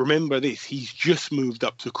 remember this, he's just moved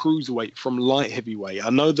up to cruiserweight from light heavyweight. I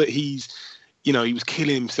know that he was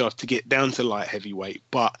killing himself to get down to light heavyweight,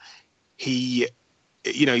 but he's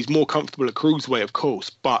more comfortable at cruiserweight, of course.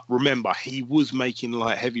 But remember, he was making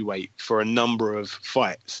light heavyweight for a number of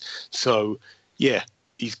fights. So, yeah,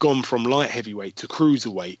 he's gone from light heavyweight to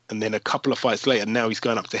cruiserweight, and then a couple of fights later, now he's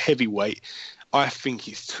going up to heavyweight. I think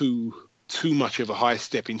it's too much of a high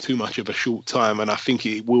step in too much of a short time, and I think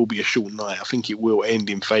it will be a short night. I think it will end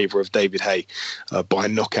in favour of David Hay by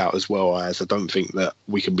knockout as well, as I don't think that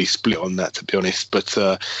we can be split on that, to be honest. But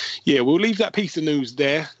we'll leave that piece of news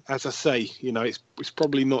there. As I say, it's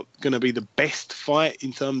probably not going to be the best fight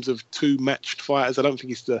in terms of 2 matched fighters. I don't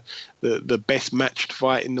think it's the best matched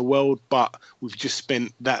fight in the world, but we've just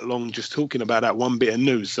spent that long just talking about that one bit of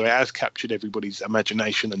news, so it has captured everybody's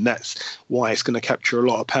imagination, and that's why it's going to capture a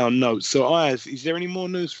lot of pound notes. So, Ayaz, is there any more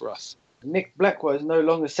news for us? Nick Blackwell is no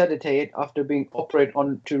longer sedated after being operated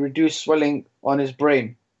on to reduce swelling on his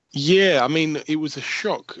brain. Yeah, I mean, it was a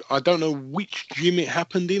shock. I don't know which gym it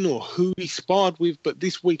happened in or who he sparred with, but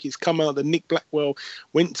this week it's come out that Nick Blackwell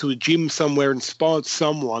went to a gym somewhere and sparred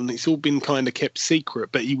someone. It's all been kind of kept secret,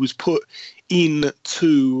 but he was put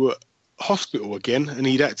into hospital again, and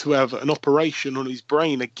he'd had to have an operation on his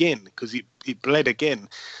brain again because it bled again.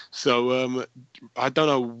 So I don't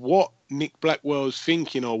know what Nick Blackwell's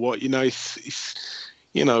thinking or what.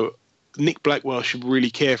 Nick Blackwell should really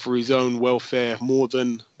care for his own welfare more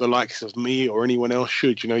than the likes of me or anyone else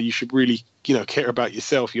should. You should really, care about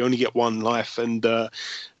yourself. You only get one life. And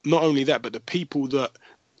not only that, but the people that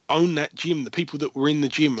own that gym, the people that were in the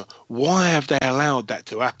gym, why have they allowed that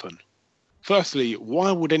to happen? Firstly,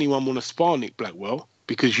 why would anyone want to spar Nick Blackwell?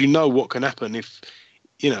 Because what can happen if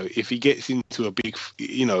he gets into a big,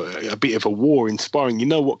 a bit of a war in sparring,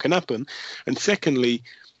 what can happen. And secondly,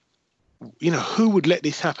 who would let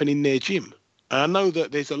this happen in their gym? And I know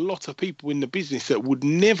that there's a lot of people in the business that would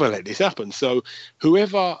never let this happen. So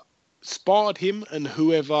whoever sparred him and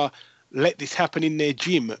whoever let this happen in their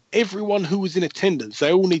gym, everyone who was in attendance,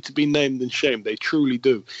 they all need to be named and shamed. They truly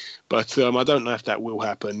do. But I don't know if that will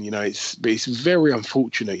happen. It's very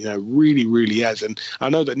unfortunate, really, really has. And I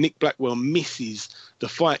know that Nick Blackwell misses the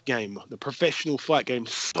fight game, the professional fight game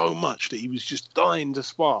so much that he was just dying to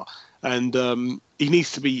spar. And he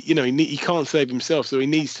needs to be, he can't save himself, so he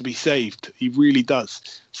needs to be saved. He really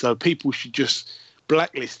does. So people should just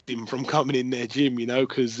blacklist him from coming in their gym,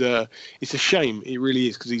 because it's a shame. It really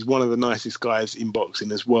is, because he's one of the nicest guys in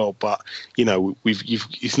boxing as well. But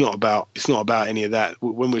it's not about any of that.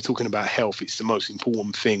 When we're talking about health, it's the most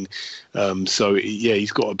important thing. So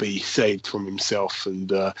he's got to be saved from himself,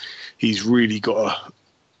 and he's really got to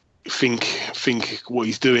think what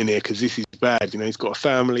he's doing here, because this is bad. He's got a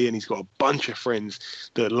family and he's got a bunch of friends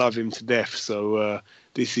that love him to death. So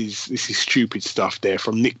this is stupid stuff there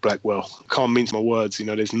from Nick Blackwell. Can't mince my words.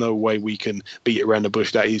 There's no way we can beat it around the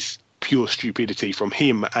bush. That is pure stupidity from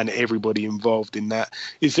him and everybody involved in that.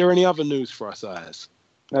 Is there any other news for us, Ayaz?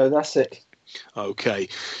 No, that's it. Okay.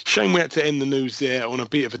 Shame we had to end the news there on a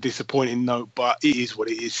bit of a disappointing note, but it is what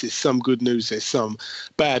it is. There's some good news, there's some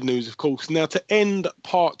bad news, of course. Now, to end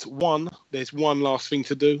part one, there's one last thing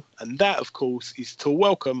to do, and that, of course, is to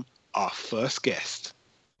welcome our first guest.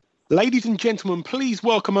 Ladies and gentlemen, please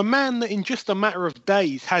welcome a man that in just a matter of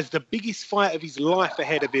days has the biggest fight of his life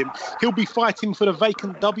ahead of him. He'll be fighting for the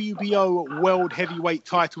vacant WBO World Heavyweight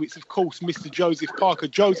title. It's, of course, Mr. Joseph Parker.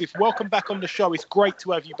 Joseph, welcome back on the show. It's great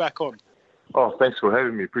to have you back on. Oh, thanks for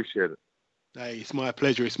having me. Appreciate it. Hey, it's my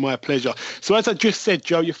pleasure. It's my pleasure. So as I just said,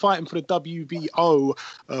 Joe, you're fighting for the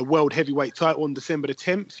WBO World Heavyweight title on December the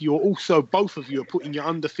 10th. You're also, both of you are putting your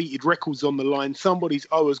undefeated records on the line. Somebody's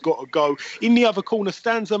O has got to go. In the other corner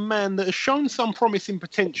stands a man that has shown some promising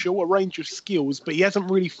potential, a range of skills, but he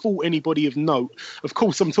hasn't really fought anybody of note. Of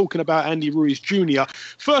course, I'm talking about Andy Ruiz Jr.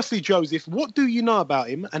 Firstly, Joseph, what do you know about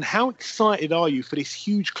him and how excited are you for this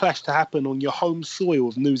huge clash to happen on your home soil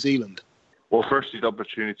of New Zealand? Well, firstly, the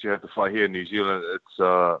opportunity to have to fight here in New Zealand, it's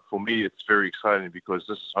for me, it's very exciting because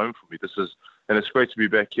this is home for me. And it's great to be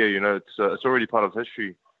back here. It's already part of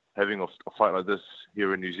history having a fight like this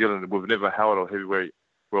here in New Zealand. We've never held a heavyweight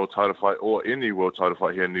world title fight or any world title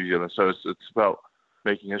fight here in New Zealand. So it's about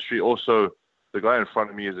making history. Also, the guy in front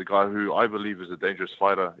of me is a guy who I believe is a dangerous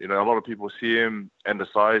fighter. A lot of people see him and the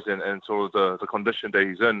size and sort of the condition that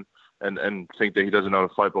he's in, and think that he doesn't know how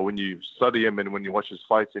to fight. But when you study him and when you watch his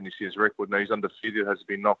fights and you see his record, now he's undefeated, hasn't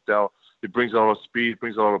been knocked out. He brings a lot of speed,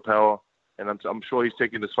 brings a lot of power, and I'm sure he's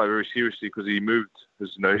taking this fight very seriously because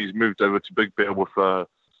he's moved over to Big Bear with to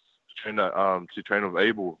train with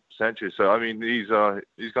Abel Sanchez. So I mean, it's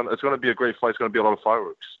going to be a great fight. It's going to be a lot of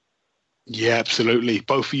fireworks. Yeah, absolutely.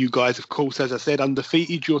 Both of you guys, of course, as I said,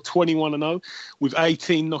 undefeated. You're 21-0 with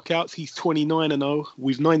 18 knockouts. He's 29-0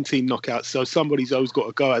 with 19 knockouts. So somebody's always got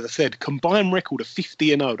to go. As I said, combined record of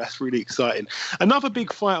 50-0. That's really exciting. Another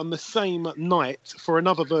big fight on the same night for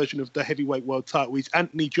another version of the heavyweight world title is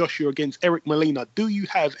Anthony Joshua against Eric Molina. Do you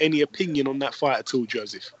have any opinion on that fight at all,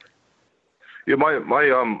 Joseph? Yeah, I'm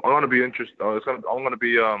going to be interested. I'm going to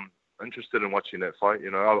be interested in watching that fight.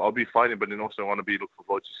 I'll be fighting, but then also I want to be looking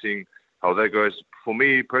forward to seeing how that goes. For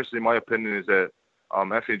me personally, my opinion is that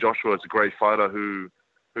Anthony Joshua is a great fighter who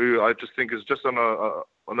I just think is just on a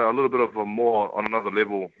little bit of a more on another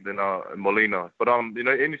level than Molina. But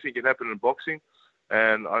anything can happen in boxing,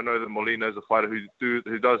 and I know that Molina is a fighter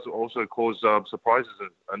who does also cause surprises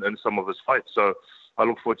in some of his fights. So I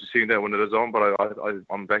look forward to seeing that when it is on. But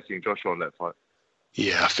I'm backing Joshua on that fight.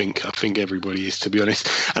 Yeah, I think everybody is, to be honest.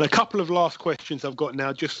 And a couple of last questions I've got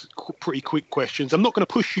now, just pretty quick questions. I'm not going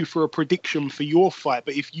to push you for a prediction for your fight,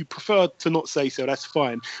 but if you prefer to not say so, that's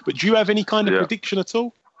fine. But do you have any kind of prediction at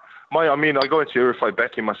all? I go into every fight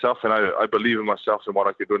backing myself, and I believe in myself and what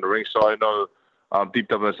I can do in the ring. So I know deep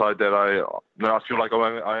down inside that I feel like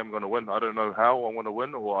I am going to win. I don't know how I'm going to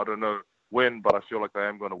win, or I don't know when, but I feel like I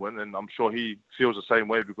am going to win. And I'm sure he feels the same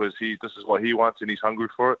way because this is what he wants and he's hungry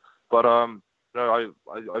for it. But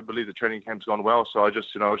I believe the training camp's gone well, so I was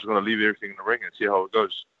just going to leave everything in the ring and see how it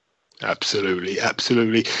goes. Absolutely.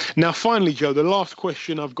 Now, finally, Joe, the last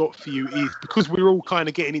question I've got for you is, because we're all kind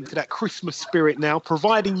of getting into that Christmas spirit now,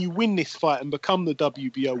 providing you win this fight and become the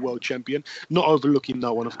WBO World Champion, not overlooking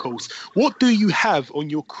no one, of course, what do you have on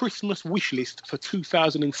your Christmas wish list for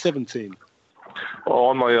 2017? Well,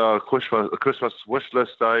 on my Christmas wish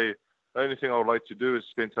list, the only thing I would like to do is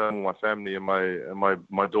spend time with my family and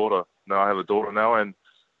my daughter. Now I have a daughter now, and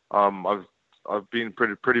I've been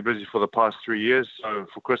pretty busy for the past 3 years. So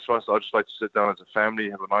for Christmas, I just like to sit down as a family,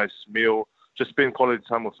 have a nice meal, just spend quality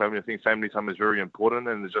time with family. I think family time is very important,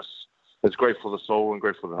 and it's great for the soul and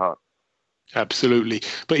great for the heart. Absolutely.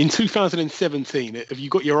 But in 2017, have you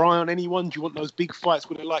got your eye on anyone? Do you want those big fights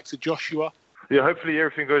with the likes of Joshua? Yeah, hopefully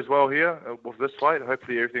everything goes well here with this fight.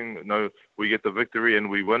 Hopefully we get the victory and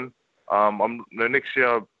we win. Next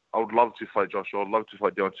year, I would love to fight Joshua. I'd love to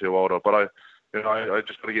fight Deontay Wilder, but I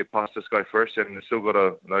just got to get past this guy first, and I still got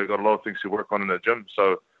a lot of things to work on in the gym.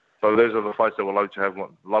 So those are the fights that we'd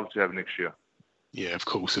love to have next year. Yeah, of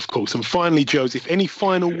course. And finally, Joseph, any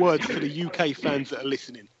final words for the UK fans that are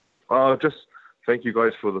listening? Just thank you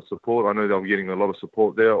guys for the support. I know that I'm getting a lot of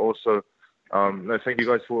support there. Also, thank you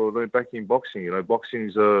guys for backing boxing.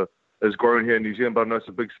 Boxing's is growing here in New Zealand, but I know it's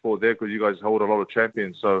a big sport there because you guys hold a lot of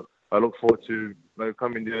champions. So I look forward to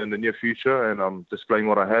coming there in the near future and displaying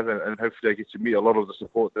what I have, and hopefully I get to meet a lot of the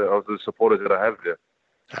supporters that I have there.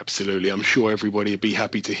 Absolutely. I'm sure everybody would be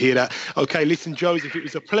happy to hear that. Okay, listen, Joseph, it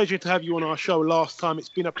was a pleasure to have you on our show last time. It's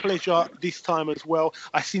been a pleasure this time as well.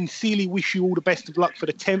 I sincerely wish you all the best of luck for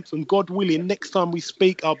the 10th, and God willing, next time we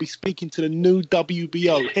speak, I'll be speaking to the new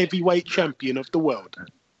WBO heavyweight champion of the world.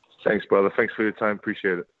 Thanks, brother. Thanks for your time.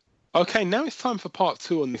 Appreciate it. Okay, now it's time for part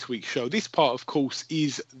 2 on this week's show. This part, of course,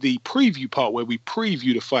 is the preview part where we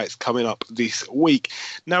preview the fights coming up this week.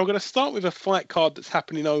 Now, we're going to start with a fight card that's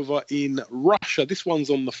happening over in Russia. This one's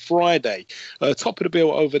on the Friday. Top of the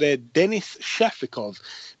bill over there, Denis Shafikov.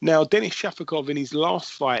 Now, Denis Shafikov, in his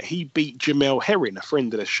last fight, he beat Jamel Herring, a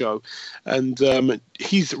friend of the show. And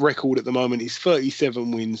his record at the moment is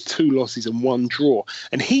 37 wins, 2 losses and 1 draw.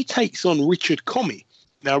 And he takes on Richard Commey.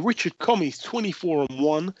 Now, Richard Commey's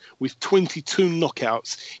 24-1 with 22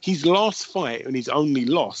 knockouts. His last fight and his only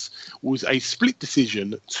loss was a split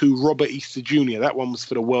decision to Robert Easter Jr. That one was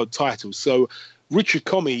for the world title. So Richard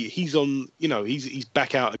Commey, he's on, he's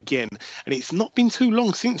back out again. And it's not been too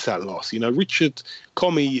long since that loss. Richard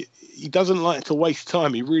Commey, he doesn't like to waste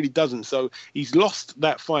time. He really doesn't. So he's lost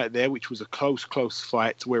that fight there, which was a close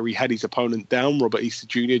fight where he had his opponent down, Robert Easter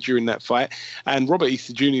Jr., during that fight. And Robert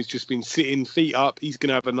Easter Jr. has just been sitting, feet up. He's going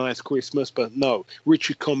to have a nice Christmas. But no,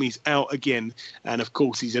 Richard Commey's out again. And, of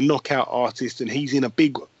course, he's a knockout artist, and he's in a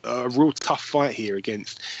real tough fight here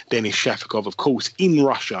against Denis Shafikov, of course, in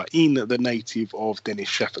Russia, in the native of Denis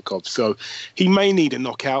Shafikov. So he may need a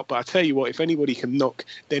knockout, but I tell you what, if anybody can knock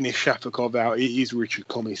Denis Shafikov out, it is Richard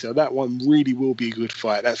Commey. So that one really will be a good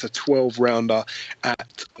fight. That's a 12-rounder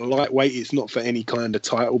at lightweight. It's not for any kind of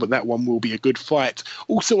title, but that one will be a good fight.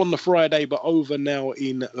 Also on the Friday, but over now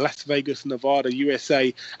in Las Vegas, Nevada,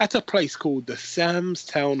 USA, at a place called the Sam's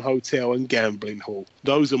Town Hotel and Gambling Hall.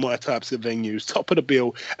 Those are my types of venues. Top of the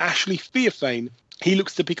bill, Ashley Fearfane. He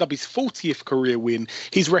looks to pick up his 40th career win.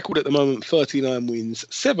 His record at the moment, 39 wins,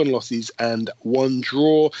 7 losses and 1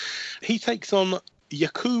 draw. He takes on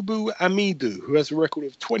Yakubu Amidu, who has a record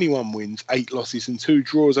of 21 wins, 8 losses and 2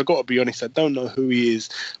 draws. I've got to be honest, I don't know who he is,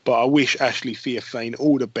 but I wish Ashley Fearfane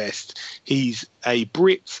all the best. He's a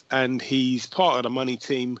Brit and he's part of the money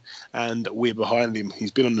team and we're behind him. He's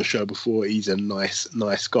been on the show before. He's a nice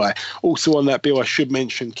guy. Also on that bill, I should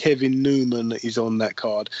mention Kevin Newman is on that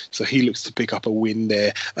card, so he looks to pick up a win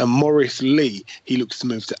there. And Morris Lee, he looks to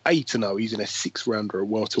move to 8-0. He's in a 6-rounder at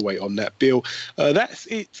welterweight on that bill. That's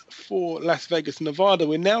it for Las Vegas, Nevada.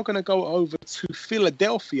 We're now going to go over to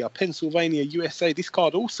Philadelphia, Pennsylvania, USA. This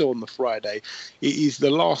card also on the Friday. It is the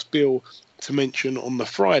last bill to mention on the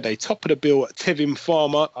Friday. Top of the bill, Tevin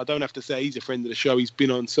Farmer. I don't have to say he's a friend of the show. He's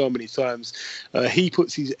been on so many times. He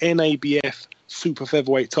puts his NABF super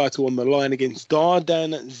featherweight title on the line against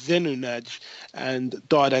Dardan Zenunaj, and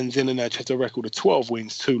Dardan Zenunaj has a record of 12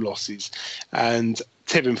 wins, 2 losses. And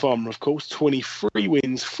Tevin Farmer, of course, 23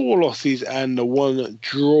 wins, 4 losses and 1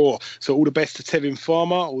 draw. So all the best to Tevin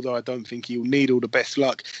Farmer, although I don't think he'll need all the best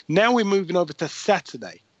luck. Now we're moving over to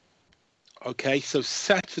Saturday. Okay, so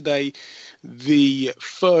Saturday, the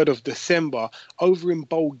 3rd of December, over in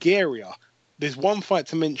Bulgaria. There's one fight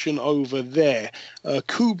to mention over there.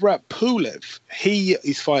 Kubrat Pulev, he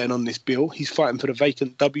is fighting on this bill. He's fighting for the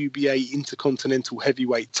vacant WBA Intercontinental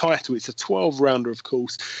Heavyweight title. It's a 12-rounder, of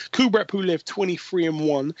course. Kubrat Pulev,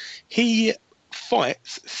 23-1. He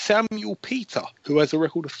fights Samuel Peter, who has a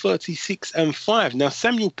record of 36-5. Now,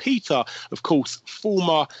 Samuel Peter, of course,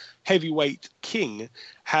 former heavyweight king,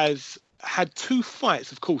 has had 2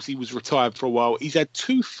 fights. Of course, he was retired for a while. He's had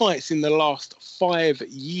 2 fights in the last 5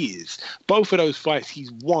 years. Both of those fights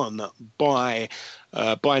he's won by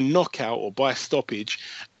knockout or by stoppage,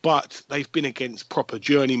 but they've been against proper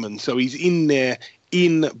journeymen. So he's in there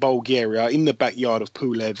in Bulgaria, in the backyard of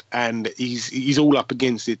Pulev, and he's all up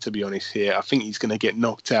against it, to be honest here. I think he's going to get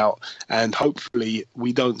knocked out, and hopefully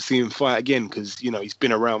we don't see him fight again because, he's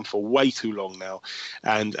been around for way too long now.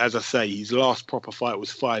 And as I say, his last proper fight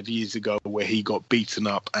was 5 years ago where he got beaten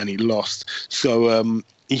up and he lost. So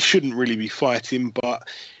he shouldn't really be fighting, but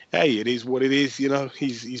hey, it is what it is.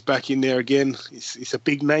 He's back in there again. It's a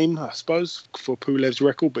big name, I suppose, for Pulev's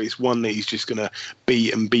record, but it's one that he's just going to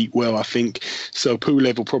beat well, I think. So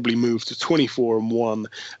Pulev will probably move to 24-1,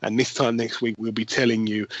 and this time next week we'll be telling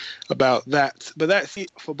you about that. But that's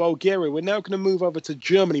it for Bulgaria. We're now going to move over to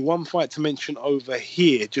Germany. One fight to mention over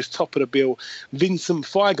here, just top of the bill, Vincent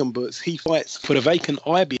Feigenbutz. He fights for the vacant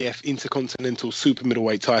IBF Intercontinental Super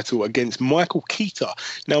Middleweight title against Michael Keita.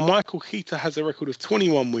 Now, Michael Keita has a record of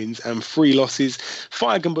 21 wins, wins and 3 losses.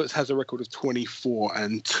 Feigenbutz has a record of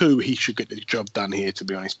 24-2. He should get the job done here, to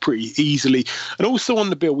be honest, pretty easily. And also on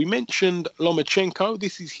the bill, we mentioned Lomachenko.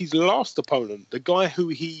 This is his last opponent, the guy who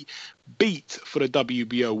he beat for the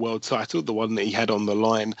WBO world title, the one that he had on the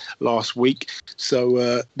line last week.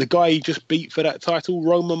 So the guy he just beat for that title,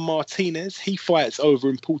 Roman Martinez, he fights over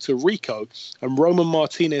in Puerto Rico, and Roman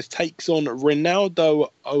Martinez takes on Ronaldo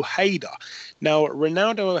Ojeda. Now,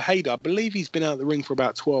 Ronaldo Ojeda, I believe he's been out of the ring for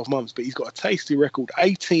about 12 months, but he's got a tasty record,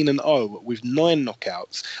 18-0 with 9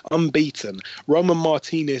 knockouts, unbeaten. Roman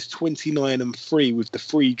Martinez, 29-3 with the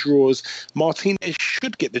 3 draws. Martinez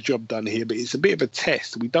should get the job done here, but it's a bit of a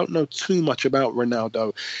test. We don't know too much about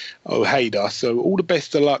Ronaldo Ojeda, so all the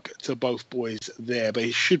best of luck to both boys there, but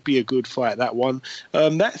it should be a good fight, that one.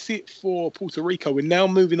 That's it for Puerto Rico. We're now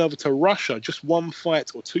moving over to Russia. Just 1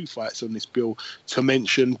 fight or 2 fights on this bill to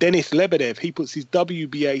mention. Denis Lebedev, he puts his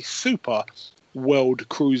WBA Super World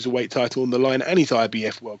Cruiserweight title on the line and his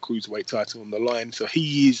IBF World Cruiserweight title on the line. So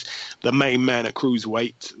he is the main man at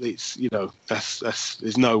Cruiserweight. It's, you know, that's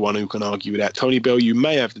there's no one who can argue with that. Tony Bellew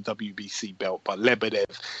may have the WBC belt, but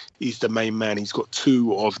Lebedev is the main man. He's got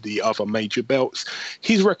 2 of the other major belts.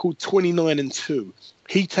 His record 29-2.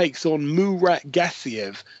 He takes on Murat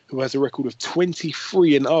Gassiev, who has a record of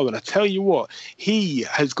 23-0. And I tell you what, he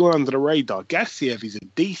has gone under the radar. Gassiev is a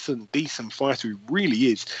decent fighter. He really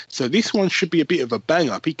is. So this one should be a bit of a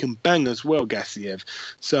bang-up. He can bang as well, Gassiev.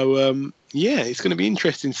 So, yeah, it's going to be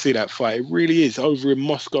interesting to see that fight. It really is. Over in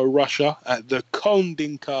Moscow, Russia, at the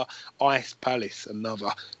Kondinka Ice Palace, another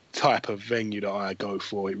type of venue that I go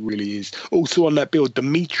for. It really is. Also on that bill,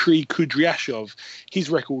 Dmitry Kudryashov, his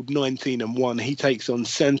record 19-1. He takes on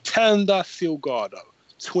Santander Salgado,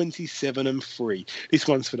 27-3. This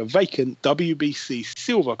one's for the vacant WBC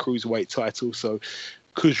Silver Cruiserweight title. So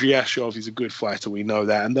Kudryashov is a good fighter, we know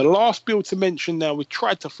that. And the last bill to mention now, we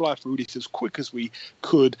tried to fly through this as quick as we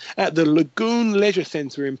could, at the Lagoon Leisure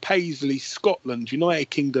Centre in Paisley, Scotland, United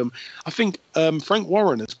Kingdom. I think Frank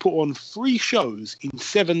Warren has put on 3 shows in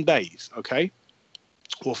 7 days, okay?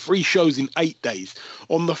 Or 3 shows in 8 days.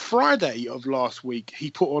 On the Friday of last week,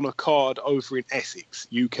 he put on a card over in Essex,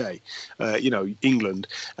 UK, England.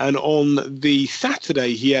 And on the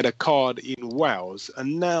Saturday, he had a card in Wales.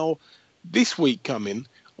 And now, this week coming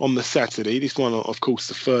on the Saturday, this one, of course,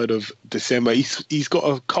 the 3rd of December, he's got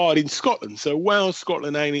a card in Scotland. So Wales,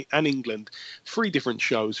 Scotland and England, 3 different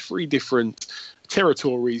shows, 3 different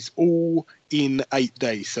territories, all in 8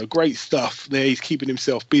 days. So great stuff there. He's keeping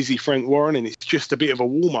himself busy, Frank Warren, and it's just a bit of a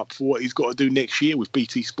warm-up for what he's got to do next year with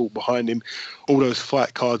BT Sport behind him. All those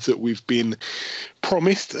fight cards that we've been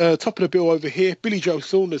promised. Top of the bill over here, Billy Joe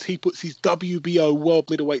Saunders, he puts his WBO World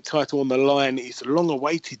Middleweight title on the line. It's long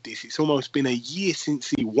awaited this. It's almost been a year since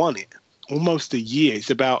he won it. Almost a year. It's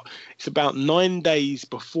about 9 days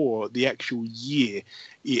before the actual year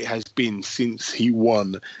it has been since he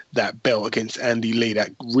won that belt against Andy Lee.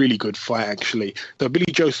 That really good fight, actually. So Billy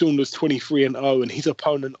Joe Saunders, 23-0, and his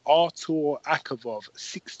opponent, Artur Akavov,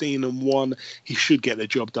 16-1. He should get the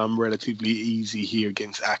job done relatively easy here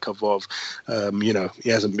against Akavov. He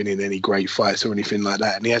hasn't been in any great fights or anything like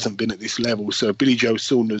that, and he hasn't been at this level. So Billy Joe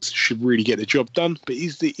Saunders should really get the job done. But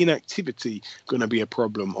is the inactivity going to be a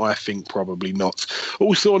problem? I think probably not.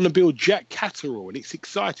 Also on the bill, Jack Catterall, and it's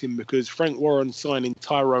exciting because Frank Warren signing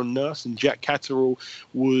Tyrone Nurse, and Jack Catterall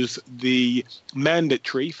was the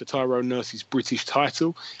mandatory for Tyrone Nurse's British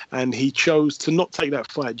title, and he chose to not take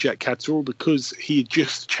that fight, Jack Catterall, because he had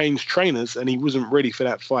just changed trainers and he wasn't ready for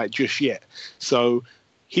that fight just yet. So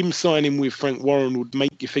him signing with Frank Warren would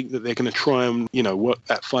make you think that they're going to try and, work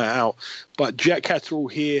that fight out. But Jack Catterall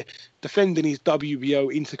here, defending his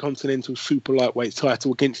WBO Intercontinental Super Lightweight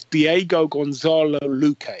title against Diego Gonzalo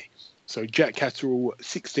Luque. So Jack Catterall,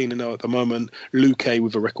 16-0 at the moment. Luque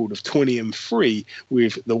with a record of 20-3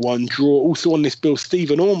 with the 1 draw. Also on this bill,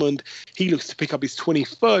 Stephen Ormond, he looks to pick up his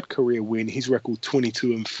 23rd career win. His record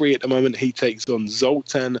 22-3 at the moment. He takes on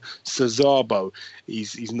Zoltan Cesarbo.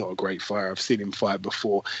 He's not a great fighter. I've seen him fight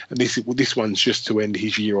before. And this one's just to end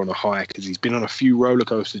his year on a high because he's been on a few roller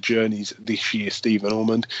coaster journeys this year, Stephen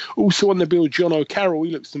Ormond. Also on the bill, John O'Carroll,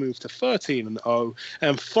 he looks to move to 13-0.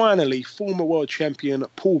 And finally, former world champion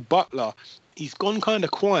Paul Butler. He's gone kind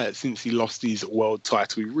of quiet since he lost his world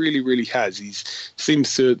title. He really, really has. He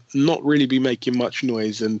seems to not really be making much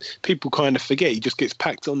noise, and people kind of forget. He just gets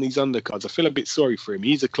packed on these undercards. I feel a bit sorry for him.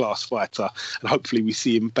 He's a class fighter, and hopefully we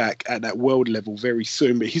see him back at that world level very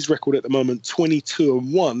soon. But his record at the moment,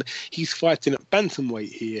 22-1. He's fighting at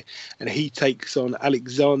bantamweight here, and he takes on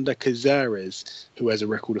Alexander Cazares, who has a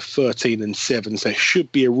record of 13-7. So it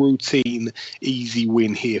should be a routine, easy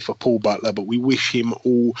win here for Paul Butler, but we wish him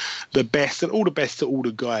all the best. best, and all the best to all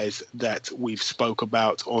the guys that we've spoke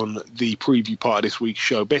about on the preview part of this week's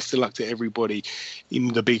show. Best of luck to everybody in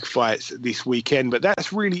the big fights this weekend. But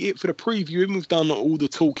that's really it for the preview. And we've done all the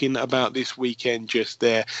talking about this weekend just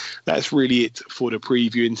there. That's really it for the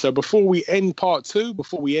preview. And so before we end part two,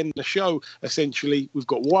 before we end the show, essentially, we've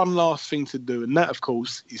got one last thing to do. And that, of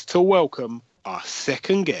course, is to welcome our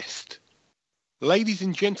second guest. Ladies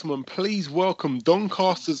and gentlemen, please welcome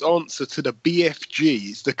Doncaster's answer to the BFG.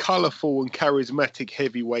 It's the colourful and charismatic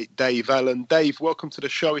heavyweight Dave Allen. Dave, welcome to the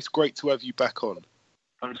show. It's great to have you back on.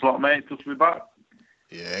 Thanks a lot, mate. Good to be back.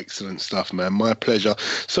 Yeah, excellent stuff, man. My pleasure.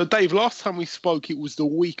 So, Dave, last time we spoke, it was the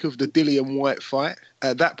week of the Dillian Whyte fight.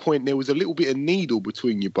 At that point, there was a little bit of needle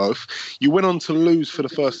between you both. You went on to lose for the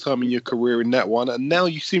first time in your career in that one, and now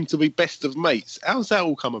you seem to be best of mates. How's that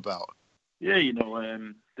all come about? Yeah,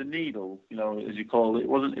 the needle, as you call it, it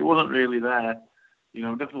wasn't really there.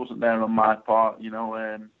 Definitely wasn't there on my part.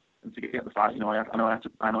 And to get the fight, I know I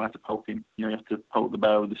had to poke him. You have to poke the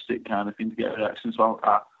bear with the stick kind of thing to get a reaction. So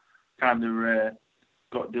I kind of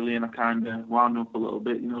got Dillian. I kind of wound up a little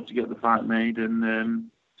bit, to get the fight made. And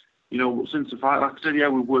since the fight, like I said, yeah,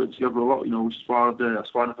 we've worked together a lot. We sparred for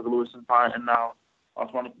the Lewison fight, and now I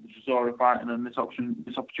sparred for the Chisora fight, and then this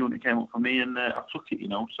opportunity came up for me, and I took it.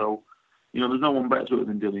 So. There's no one better to it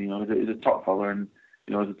than Dillian. He's a top fella, and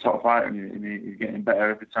he's a top fighter, and he's getting better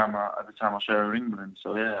every time I share a ring with him.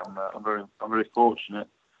 So yeah, I'm very fortunate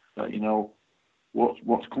that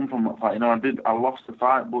what's come from that fight. I lost the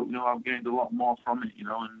fight, but I've gained a lot more from it.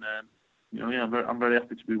 I'm very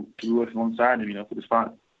happy to be working alongside him. For this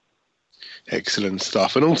fight. Excellent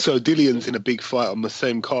stuff. And also, Dillian's in a big fight on the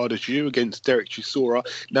same card as you against Derek Chisora.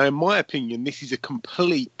 Now, in my opinion, this is a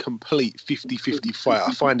complete 50-50 fight.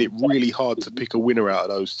 I find it really hard to pick a winner out of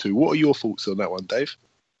those two. What are your thoughts on that one, Dave?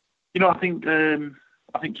 I think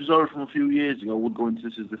Chisora from a few years ago would go into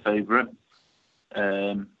this as the favourite.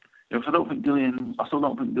 I still don't think Dillian,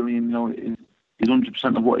 is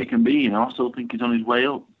 100% of what he can be. I still think he's on his way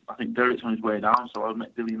up. I think Derek's on his way down, so I would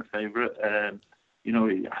make Dillian the favourite.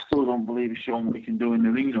 I still don't believe he's shown what he can do in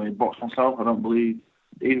the ring. He boxed myself. I don't believe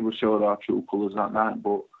either of us showed our true colours that night.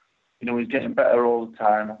 But, he's getting better all the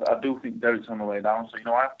time. I do think Derek's on the way down.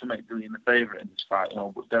 So, I have to make Dillian the favourite in this fight.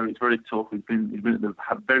 But Derek's very tough. He's been at the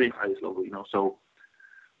very highest level. So,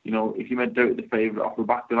 if you made Derek the favourite off the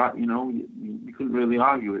back of that, you couldn't really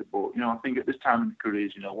argue it. But, I think at this time in the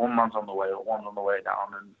careers, one man's on the way up, one's on the way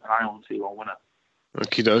down, and I only see one winner.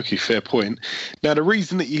 Okie dokie, fair point. Now, the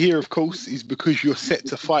reason that you're here, of course, is because you're set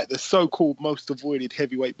to fight the so-called most avoided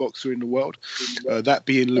heavyweight boxer in the world, that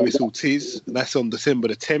being Luis Ortiz. That's on December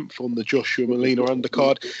the 10th on the Joshua Molina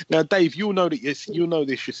undercard. Now, Dave, you'll know this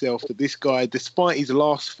yourself, that this guy, despite his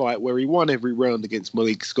last fight where he won every round against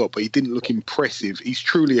Malik Scott, but he didn't look impressive, he's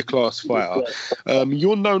truly a class fighter.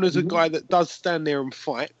 You're known as a guy that does stand there and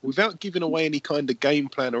fight without giving away any kind of game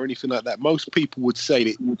plan or anything like that. Most people would say,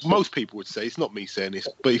 it's not me saying this,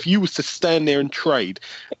 but if you was to stand there and trade,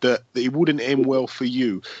 that it wouldn't end well for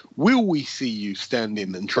you. Will we see you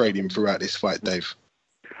standing and trading throughout this fight, Dave?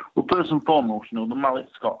 Well, first and foremost, the Malik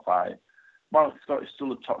Scott fight. Malik Scott is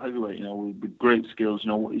still a top heavyweight, with great skills.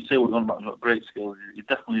 What you say what you're on about, he's got great skills. He's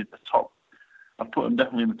definitely at the top. I've put him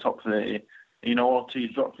definitely in the top 30.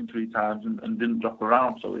 Ortiz dropped him 3 times and didn't drop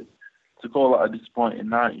around, so to call that a disappointing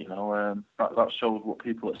night, that shows what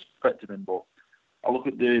people expected him. But I look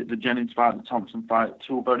at the Jennings fight and the Thompson fight,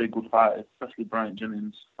 2 very good fighters, especially Bryant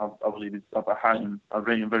Jennings. I believe I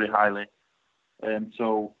rate him very highly.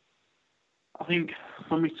 So I think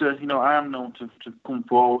for me to, I am known to come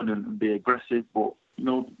forward and be aggressive, but,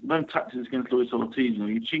 them tactics against Luis Ortiz,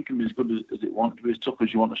 your chin can be as good as it wants, to be as tough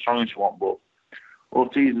as you want, as strong as you want, but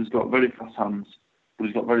Ortiz has got very fast hands, but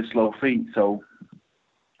he's got very slow feet. So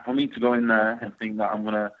for me to go in there and think that I'm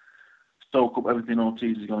going to soak up everything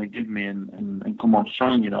Ortiz is going to give me and come on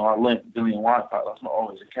strong, I learned Dillian Whyte fight, that's not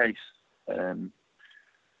always the case.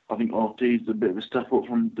 I think Ortiz is a bit of a step up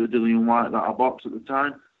from the Dillian Whyte that I boxed at the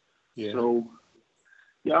time. Yeah. So,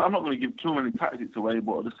 yeah, I'm not going to give too many tactics away,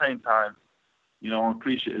 but at the same time, I'm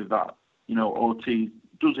appreciative that, Ortiz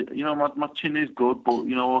does it. My chin is good, but,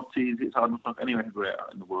 Ortiz, it's hard enough to knock anyone great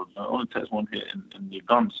out in the world. It only takes one hit and you're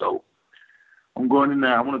gone. So I'm going in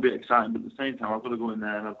there. I want to be exciting, but at the same time, I've got to go in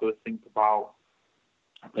there and I've got to think about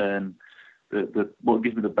what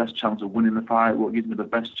gives me the best chance of winning the fight, what gives me the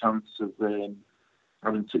best chance of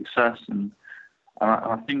having success, and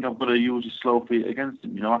I think I've got to use his slow feet against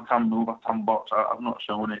him. I can move, I can box. I've not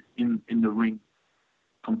shown it in the ring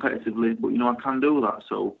competitively, but I can do that.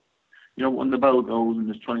 So, when the bell goes and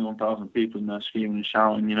there's 21,000 people in there screaming and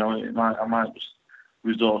shouting, I might just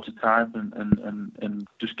resort to type and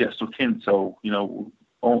just get stuck in. So,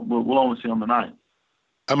 we'll only see on the night.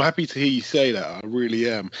 I'm happy to hear you say that. I really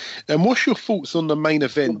am. And what's your thoughts on the main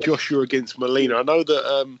event, Joshua against Molina? I know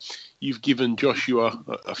that you've given Joshua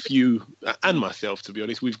a few, and myself, to be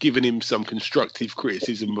honest, we've given him some constructive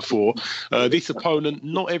criticism before. This opponent,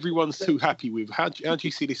 not everyone's too happy with. How do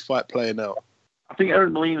you see this fight playing out? I think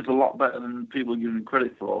Eric Molina's a lot better than people are giving him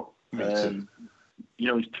credit for.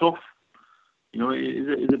 He's tough.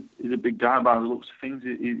 He's a big guy by the looks of things.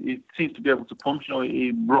 He seems to be able to punch.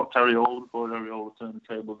 He rocked Arreola before Arreola turned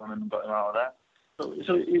the tables on him and got him out of there.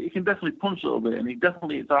 So he can definitely punch a little bit, and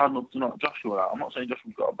it's hard enough to knock Joshua out. I'm not saying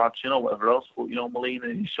Joshua's got a bad chin or whatever else, but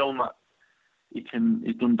Molina, he's shown that he's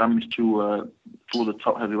done damage to the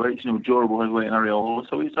top heavyweights. Durable heavyweight and Arreola.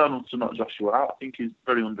 So it's hard enough to knock Joshua out. I think he's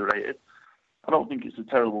very underrated. I don't think it's a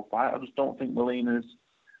terrible fight. I just don't think Molina's.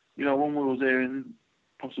 When we was hearing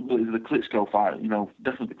possibilities of the Klitschko fight,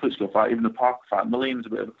 definitely the Klitschko fight, even the Parker fight, Molina's a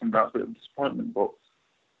bit of a come down, a bit of a disappointment, but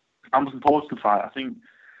I'm looking forward to the fight. I think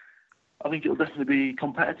it'll definitely be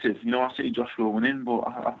competitive. I see Joshua winning, but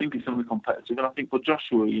I think it's going to be competitive, and I think for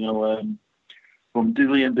Joshua, from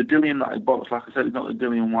Dillian, the Dillian that he boxed, like I said, he's not the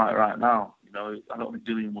Dillian White right now. I don't think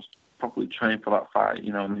Dillian was properly trained for that fight.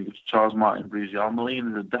 And he was Charles Martin Breazeale.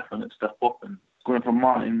 Molina's a definite step up, and going from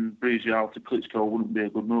Martin Breazeale to Klitschko wouldn't be a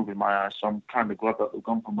good move in my eyes, so I'm kind of glad that they've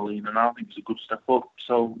gone for Molina now. I think it's a good step up.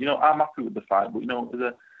 So, I'm happy with the fight, but,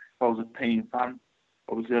 if I was a paying fan,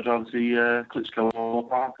 obviously I'd rather see Klitschko or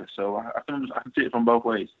Parker, so I can see it from both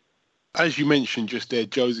ways. As you mentioned just there,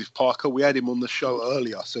 Joseph Parker, we had him on the show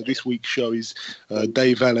earlier. So this week's show is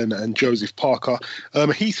Dave Allen and Joseph Parker.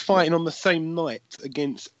 He's fighting on the same night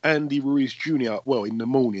against Andy Ruiz Jr., well, in the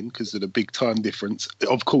morning because of the big time difference.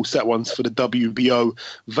 Of course, that one's for the WBO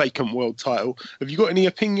vacant world title. Have you got any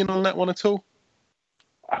opinion on that one at all?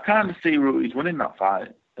 I kind of see Ruiz winning that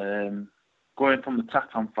fight. Going from the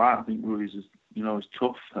Takam fight, I think Ruiz is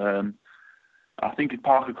tough. I think if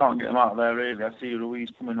Parker can't get him out of there, really, I see Ruiz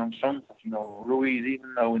coming on strong. Ruiz,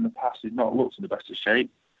 even though in the past he's not looked in the best of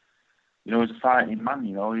shape, he's a fighting man.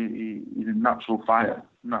 He's a natural fighter,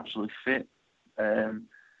 naturally fit. And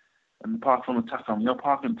Parker on the Takam,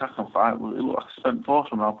 Parker and Takam fight, it looked like a spent force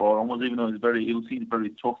from that point onwards, even though he seemed very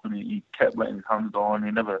tough and he kept letting his hands go and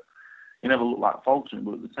he never looked like faltering.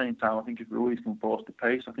 But at the same time, I think if Ruiz can force the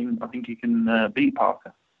pace, I think he can beat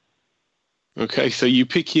Parker. Okay, so you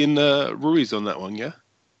picking Ruiz on that one, yeah?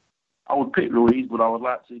 I would pick Ruiz, but I would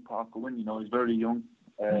like to see Parker win. He's very young.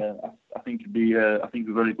 I think it'd be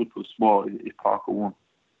very good for the sport if Parker won.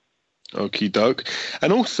 Okie doke.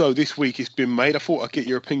 And also this week it's been made. I thought I'd get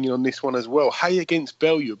your opinion on this one as well. Hay against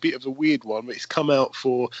Bellew, a bit of a weird one, but it's come out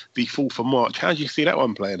for the 4th of March. How do you see that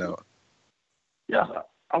one playing out? Yeah,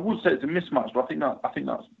 I would say it's a mismatch, but I think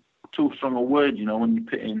that's too strong a word. When you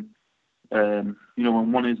put in. When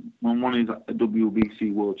one is a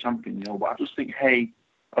WBC world champion, but I just think Hay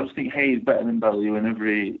is better than Bellew in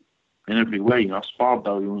every way. I sparred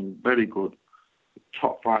Bellew and very good,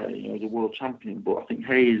 top fighter. He's a world champion, but I think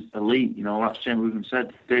Hay is elite. Like Shane even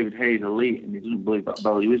said, David Hay is elite, and he doesn't believe that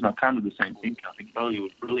Bellew is. And I kind of the same thing. I think Bellew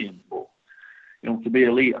was brilliant, but to be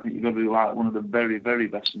elite, I think you've got to be like one of the very, very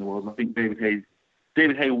best in the world. And I think David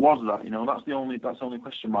Hay was that. That's the only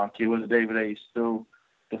question mark here, whether David Hay is still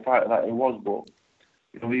the fighter that he was, but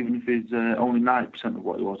even if he's only 90% of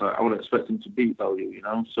what he was, I would expect him to beat Bellew.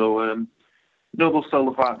 So they'll sell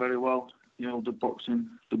the fight very well. The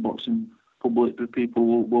boxing public, the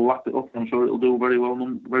people will lap it up. I'm sure it'll do very well,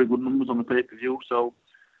 very good numbers on the pay-per-view. So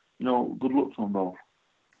good luck to them both.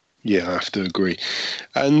 Yeah, I have to agree.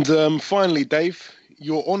 And finally, Dave,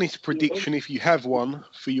 your honest prediction, if you have one,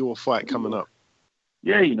 for your fight coming up.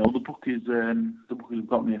 Yeah, the book has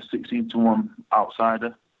got me a 16-1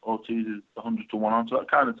 outsider. Ortiz is 100-1 on. So that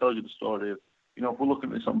kind of tells you the story of, if we're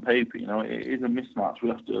looking at this on paper, it is a mismatch. We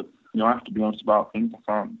have to, I have to be honest about things.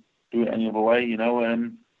 I can't do it any other way.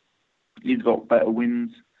 He's got better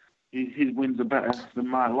wins. His wins are better than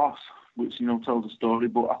my loss, which tells the story.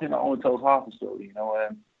 But I think that only tells half the story.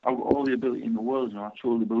 I've got all the ability in the world. I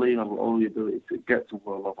truly believe I've got all the ability to get to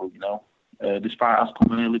world level. This fight has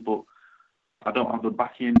come early, but I don't have the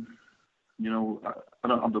backing, I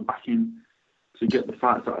don't have the backing to get the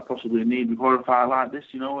fights that I possibly need before a fight like this,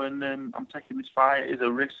 and I'm taking this fight. It's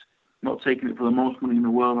a risk. I'm not taking it for the most money in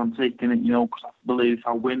the world. I'm taking it, because I believe if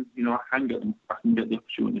I win, I can get the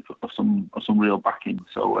opportunity for some real backing.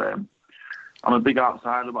 So I'm a big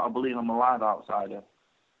outsider, but I believe I'm a live outsider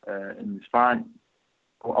in this fight.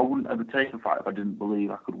 I wouldn't ever take a fight if I didn't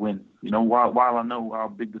believe I could win. While I know how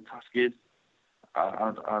big the task is,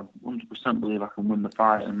 I 100% believe I can win the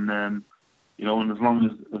fight, and and as long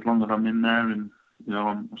as I'm in there and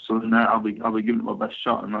I'm still in there, I'll be giving it my best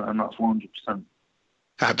shot, and that's 100%.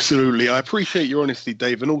 Absolutely. I appreciate your honesty,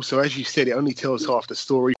 Dave. And also, as you said, it only tells half the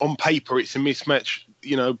story. On paper, it's a mismatch,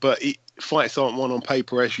 but fights aren't won on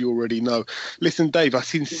paper, as you already know. Listen, Dave, I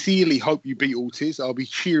sincerely hope you beat Ortiz. I'll be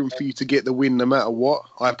cheering for you to get the win no matter what.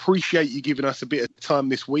 I appreciate you giving us a bit of time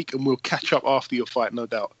this week, and we'll catch up after your fight, no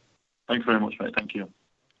doubt. Thanks very much, mate. Thank you.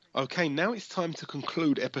 Okay, now it's time to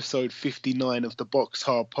conclude episode 59 of the Box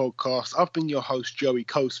Hard podcast. I've been your host, Joey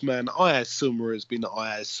Coastman. Ayaz Sumra has been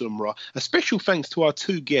Ayaz Sumra. A special thanks to our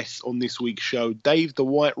two guests on this week's show, Dave the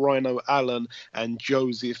White Rhino Allen and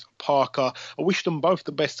Joseph Parker. I wish them both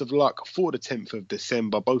the best of luck for the 10th of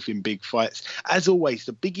December, both in big fights. As always,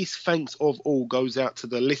 the biggest thanks of all goes out to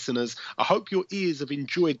the listeners. I hope your ears have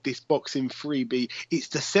enjoyed this boxing freebie. It's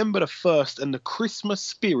December the 1st and the Christmas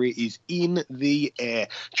spirit is in the air.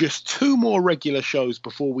 Just 2 more regular shows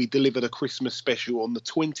before we deliver the Christmas special on the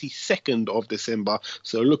 22nd of December,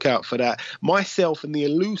 so look out for that. Myself and the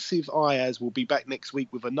elusive Ayaz will be back next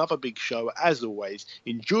week with another big show. As always,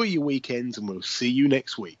 enjoy your weekends and we'll see you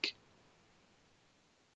next week.